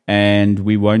 Yeah. And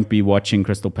we won't be watching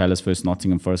Crystal Palace versus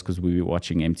Nottingham Forest because we'll be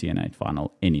watching MTN 8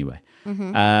 final anyway.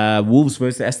 Wolves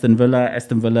versus Aston Villa.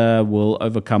 Aston Villa will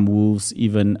overcome Wolves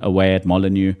even away at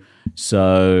Molineux.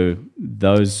 So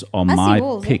those are see my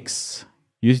Wolves, eh? picks.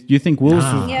 You think Wolves?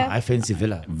 Yeah. I fancy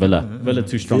Villa. Villa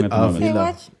too strong at the moment. Okay,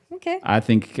 what? Okay. I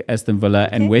think Aston Villa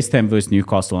and West Ham versus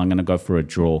Newcastle. I'm going to go for a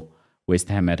draw. West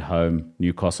Ham at home.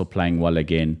 Newcastle playing well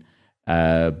again.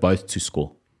 Both to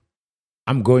score.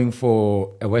 I'm going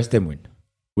for a West Ham win.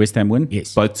 West Ham win?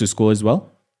 Yes. Both to score as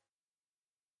well?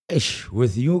 Ish,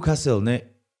 with Newcastle,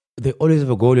 they always have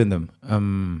a goal in them.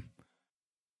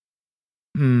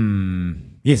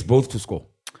 Yes, both to score.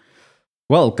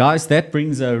 Well, guys, that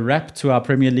brings a wrap to our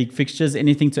Premier League fixtures.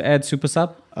 Anything to add, Super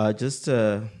Sub? Just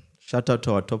shout out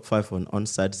to our top 5 on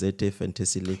ONSIDE ZA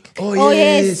Fantasy League. Oh,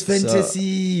 yes.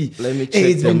 Fantasy. Let me check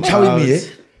It's been them chowing me,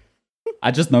 out.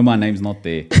 I just know my name's not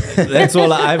there. That's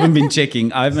all. I haven't been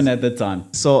checking. I haven't had the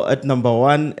time. So at number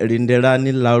 1,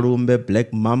 Rindelani Larumbe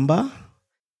Black Mamba.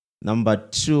 Number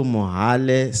 2,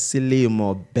 Mohale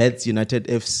Silimo Bets United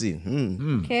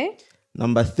FC. Okay.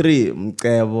 Number 3,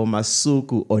 Mkebo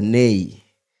Masuku Onei.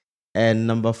 And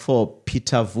number 4,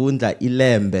 Peter Vunda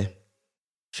Ilembe.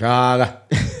 Shaga.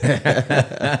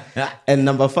 And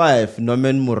number 5,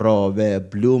 Norman Murobe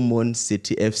Blue Moon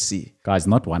City FC. Guys,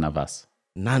 not one of us.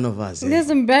 None of us. This is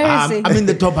embarrassing. I'm in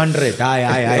the top 100.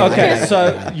 Aye. Okay,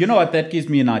 so you know what? That gives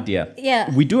me an idea.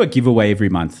 Yeah. We do a giveaway every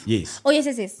month. Yes. Oh,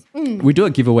 yes. We do a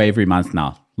giveaway every month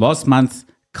now. Last month,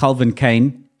 Calvin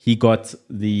Kane, he got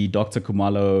the Dr.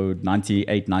 Kumalo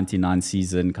 98-99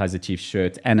 season Kaiser Chiefs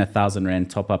shirt and a 1,000 Rand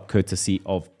top-up courtesy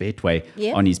of Betway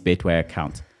on his Betway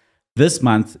account. This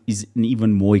month is an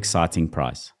even more exciting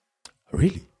prize.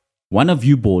 Really? One of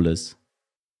you ballers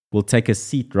will take a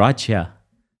seat right here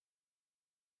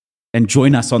and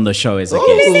join us on the show as a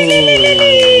guest.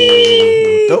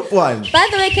 Dope one. By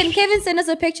the way, can Kevin send us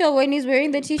a picture of when he's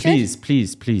wearing the t-shirt?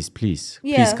 Please,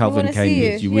 Yeah, we Calvin wanna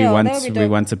Kane. see you. We Yeah, want that would be we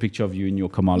dope. want a picture of you in your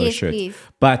Kamalo Yes, shirt. please.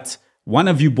 But one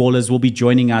of you ballers will be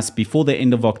joining us before the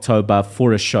end of October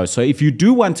for a show. So if you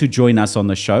do want to join us on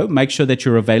the show, make sure that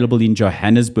you're available in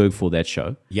Johannesburg for that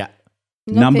show. Yeah.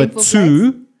 Number paying for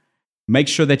 2, make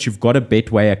sure that you've got a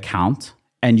Betway account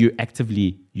and you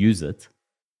actively use it.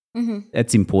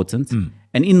 That's important.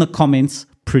 And in the comments,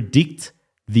 predict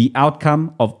the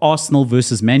outcome of Arsenal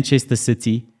versus Manchester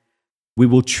City. We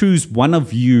will choose one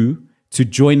of you to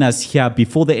join us here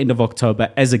before the end of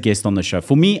October as a guest on the show.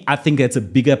 For me, I think that's a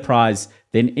bigger prize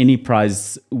than any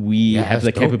prize we have the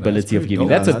that's dope, man. capability That's of giving.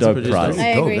 pretty That's a dope. dope That's prize. pretty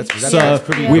I dope. agree. That's So,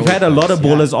 pretty We've dope. had a lot of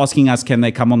ballers asking us, can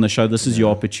they come on the show? This is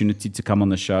your opportunity to come on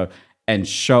the show and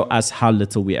show us how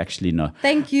little we actually know.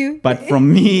 Thank you. But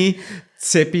from me,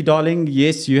 Tsepi, darling,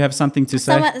 yes, you have something to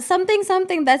say?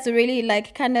 Something that's really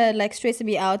like kind of like stressing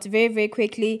me out very, very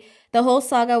quickly. The whole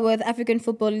saga with African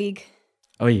Football League.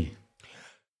 Oi.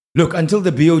 Look, until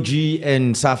the BOG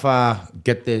and SAFA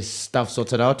get their stuff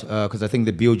sorted out, because I think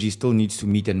the BOG still needs to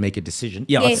meet and make a decision.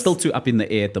 Yeah, Yes. it's still too up in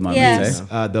the air at the moment. Yes.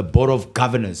 Eh? The board of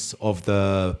governors of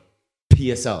the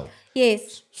PSL.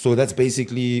 Yes. So that's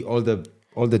basically all the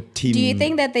team. Do you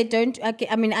think that they don't? Okay,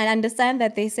 I mean, I understand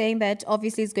that they're saying that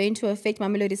obviously it's going to affect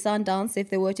Mamelodi Sundowns if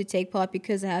they were to take part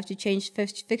because they have to change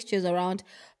fixtures around.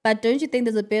 But don't you think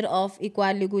there's a bit of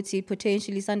equality?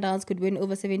 Potentially, Sundowns could win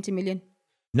over 70 million.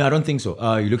 No, I don't think so.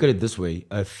 You look at it this way.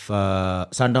 If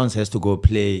Sundowns has to go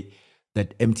play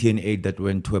that MTN 8 that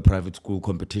went to a private school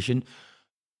competition,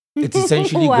 it's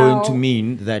essentially Wow. going to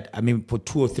mean that, I mean, for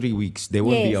 2 or 3 weeks, they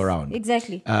won't be Yes, around.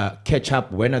 exactly. Catch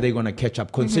up. When are they going to catch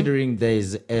up? Considering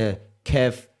there's a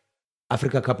CAF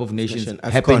Africa Cup of Nations Nation,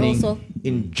 AFCON. happening Also.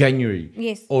 in January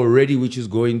Yes. already, which is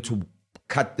going to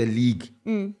cut the league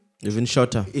Even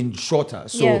shorter. in shorter.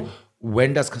 So Yeah.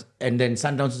 when does, and then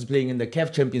Sundowns is playing in the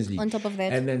CAF Champions League. On top of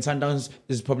that. And then Sundowns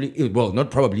is probably, well, not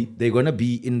probably, they're going to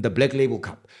be in the Black Label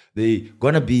Cup. They're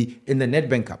going to be in the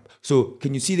Nedbank Cup. So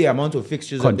can you see the amount of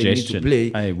fixtures that they need to Congestion.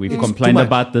 play? Hey, we've It's complained too much.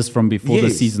 about this from before the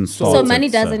Yes. season So- started. So money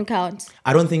doesn't count.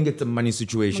 I don't think it's a money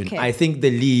situation. Okay. I think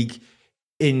the league,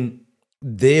 in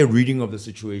their reading of the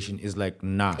situation, is like,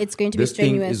 nah, It's going to be this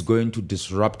thing strenuous. is going to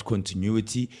disrupt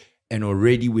continuity. And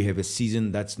already we have a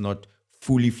season that's not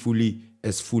fully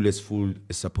as full is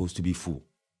supposed to be full.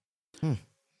 On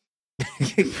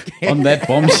that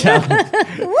bombshell.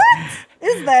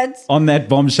 is that? On that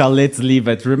bombshell, let's leave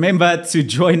it. Remember to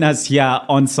join us here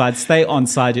onside. Stay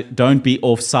onside. Don't be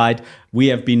offside. We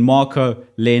have been Marco,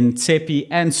 Len, Tsepi,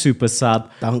 and Super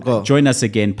Sub. Danko. Join us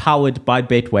again. Powered by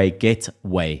Betway. Get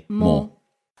way more.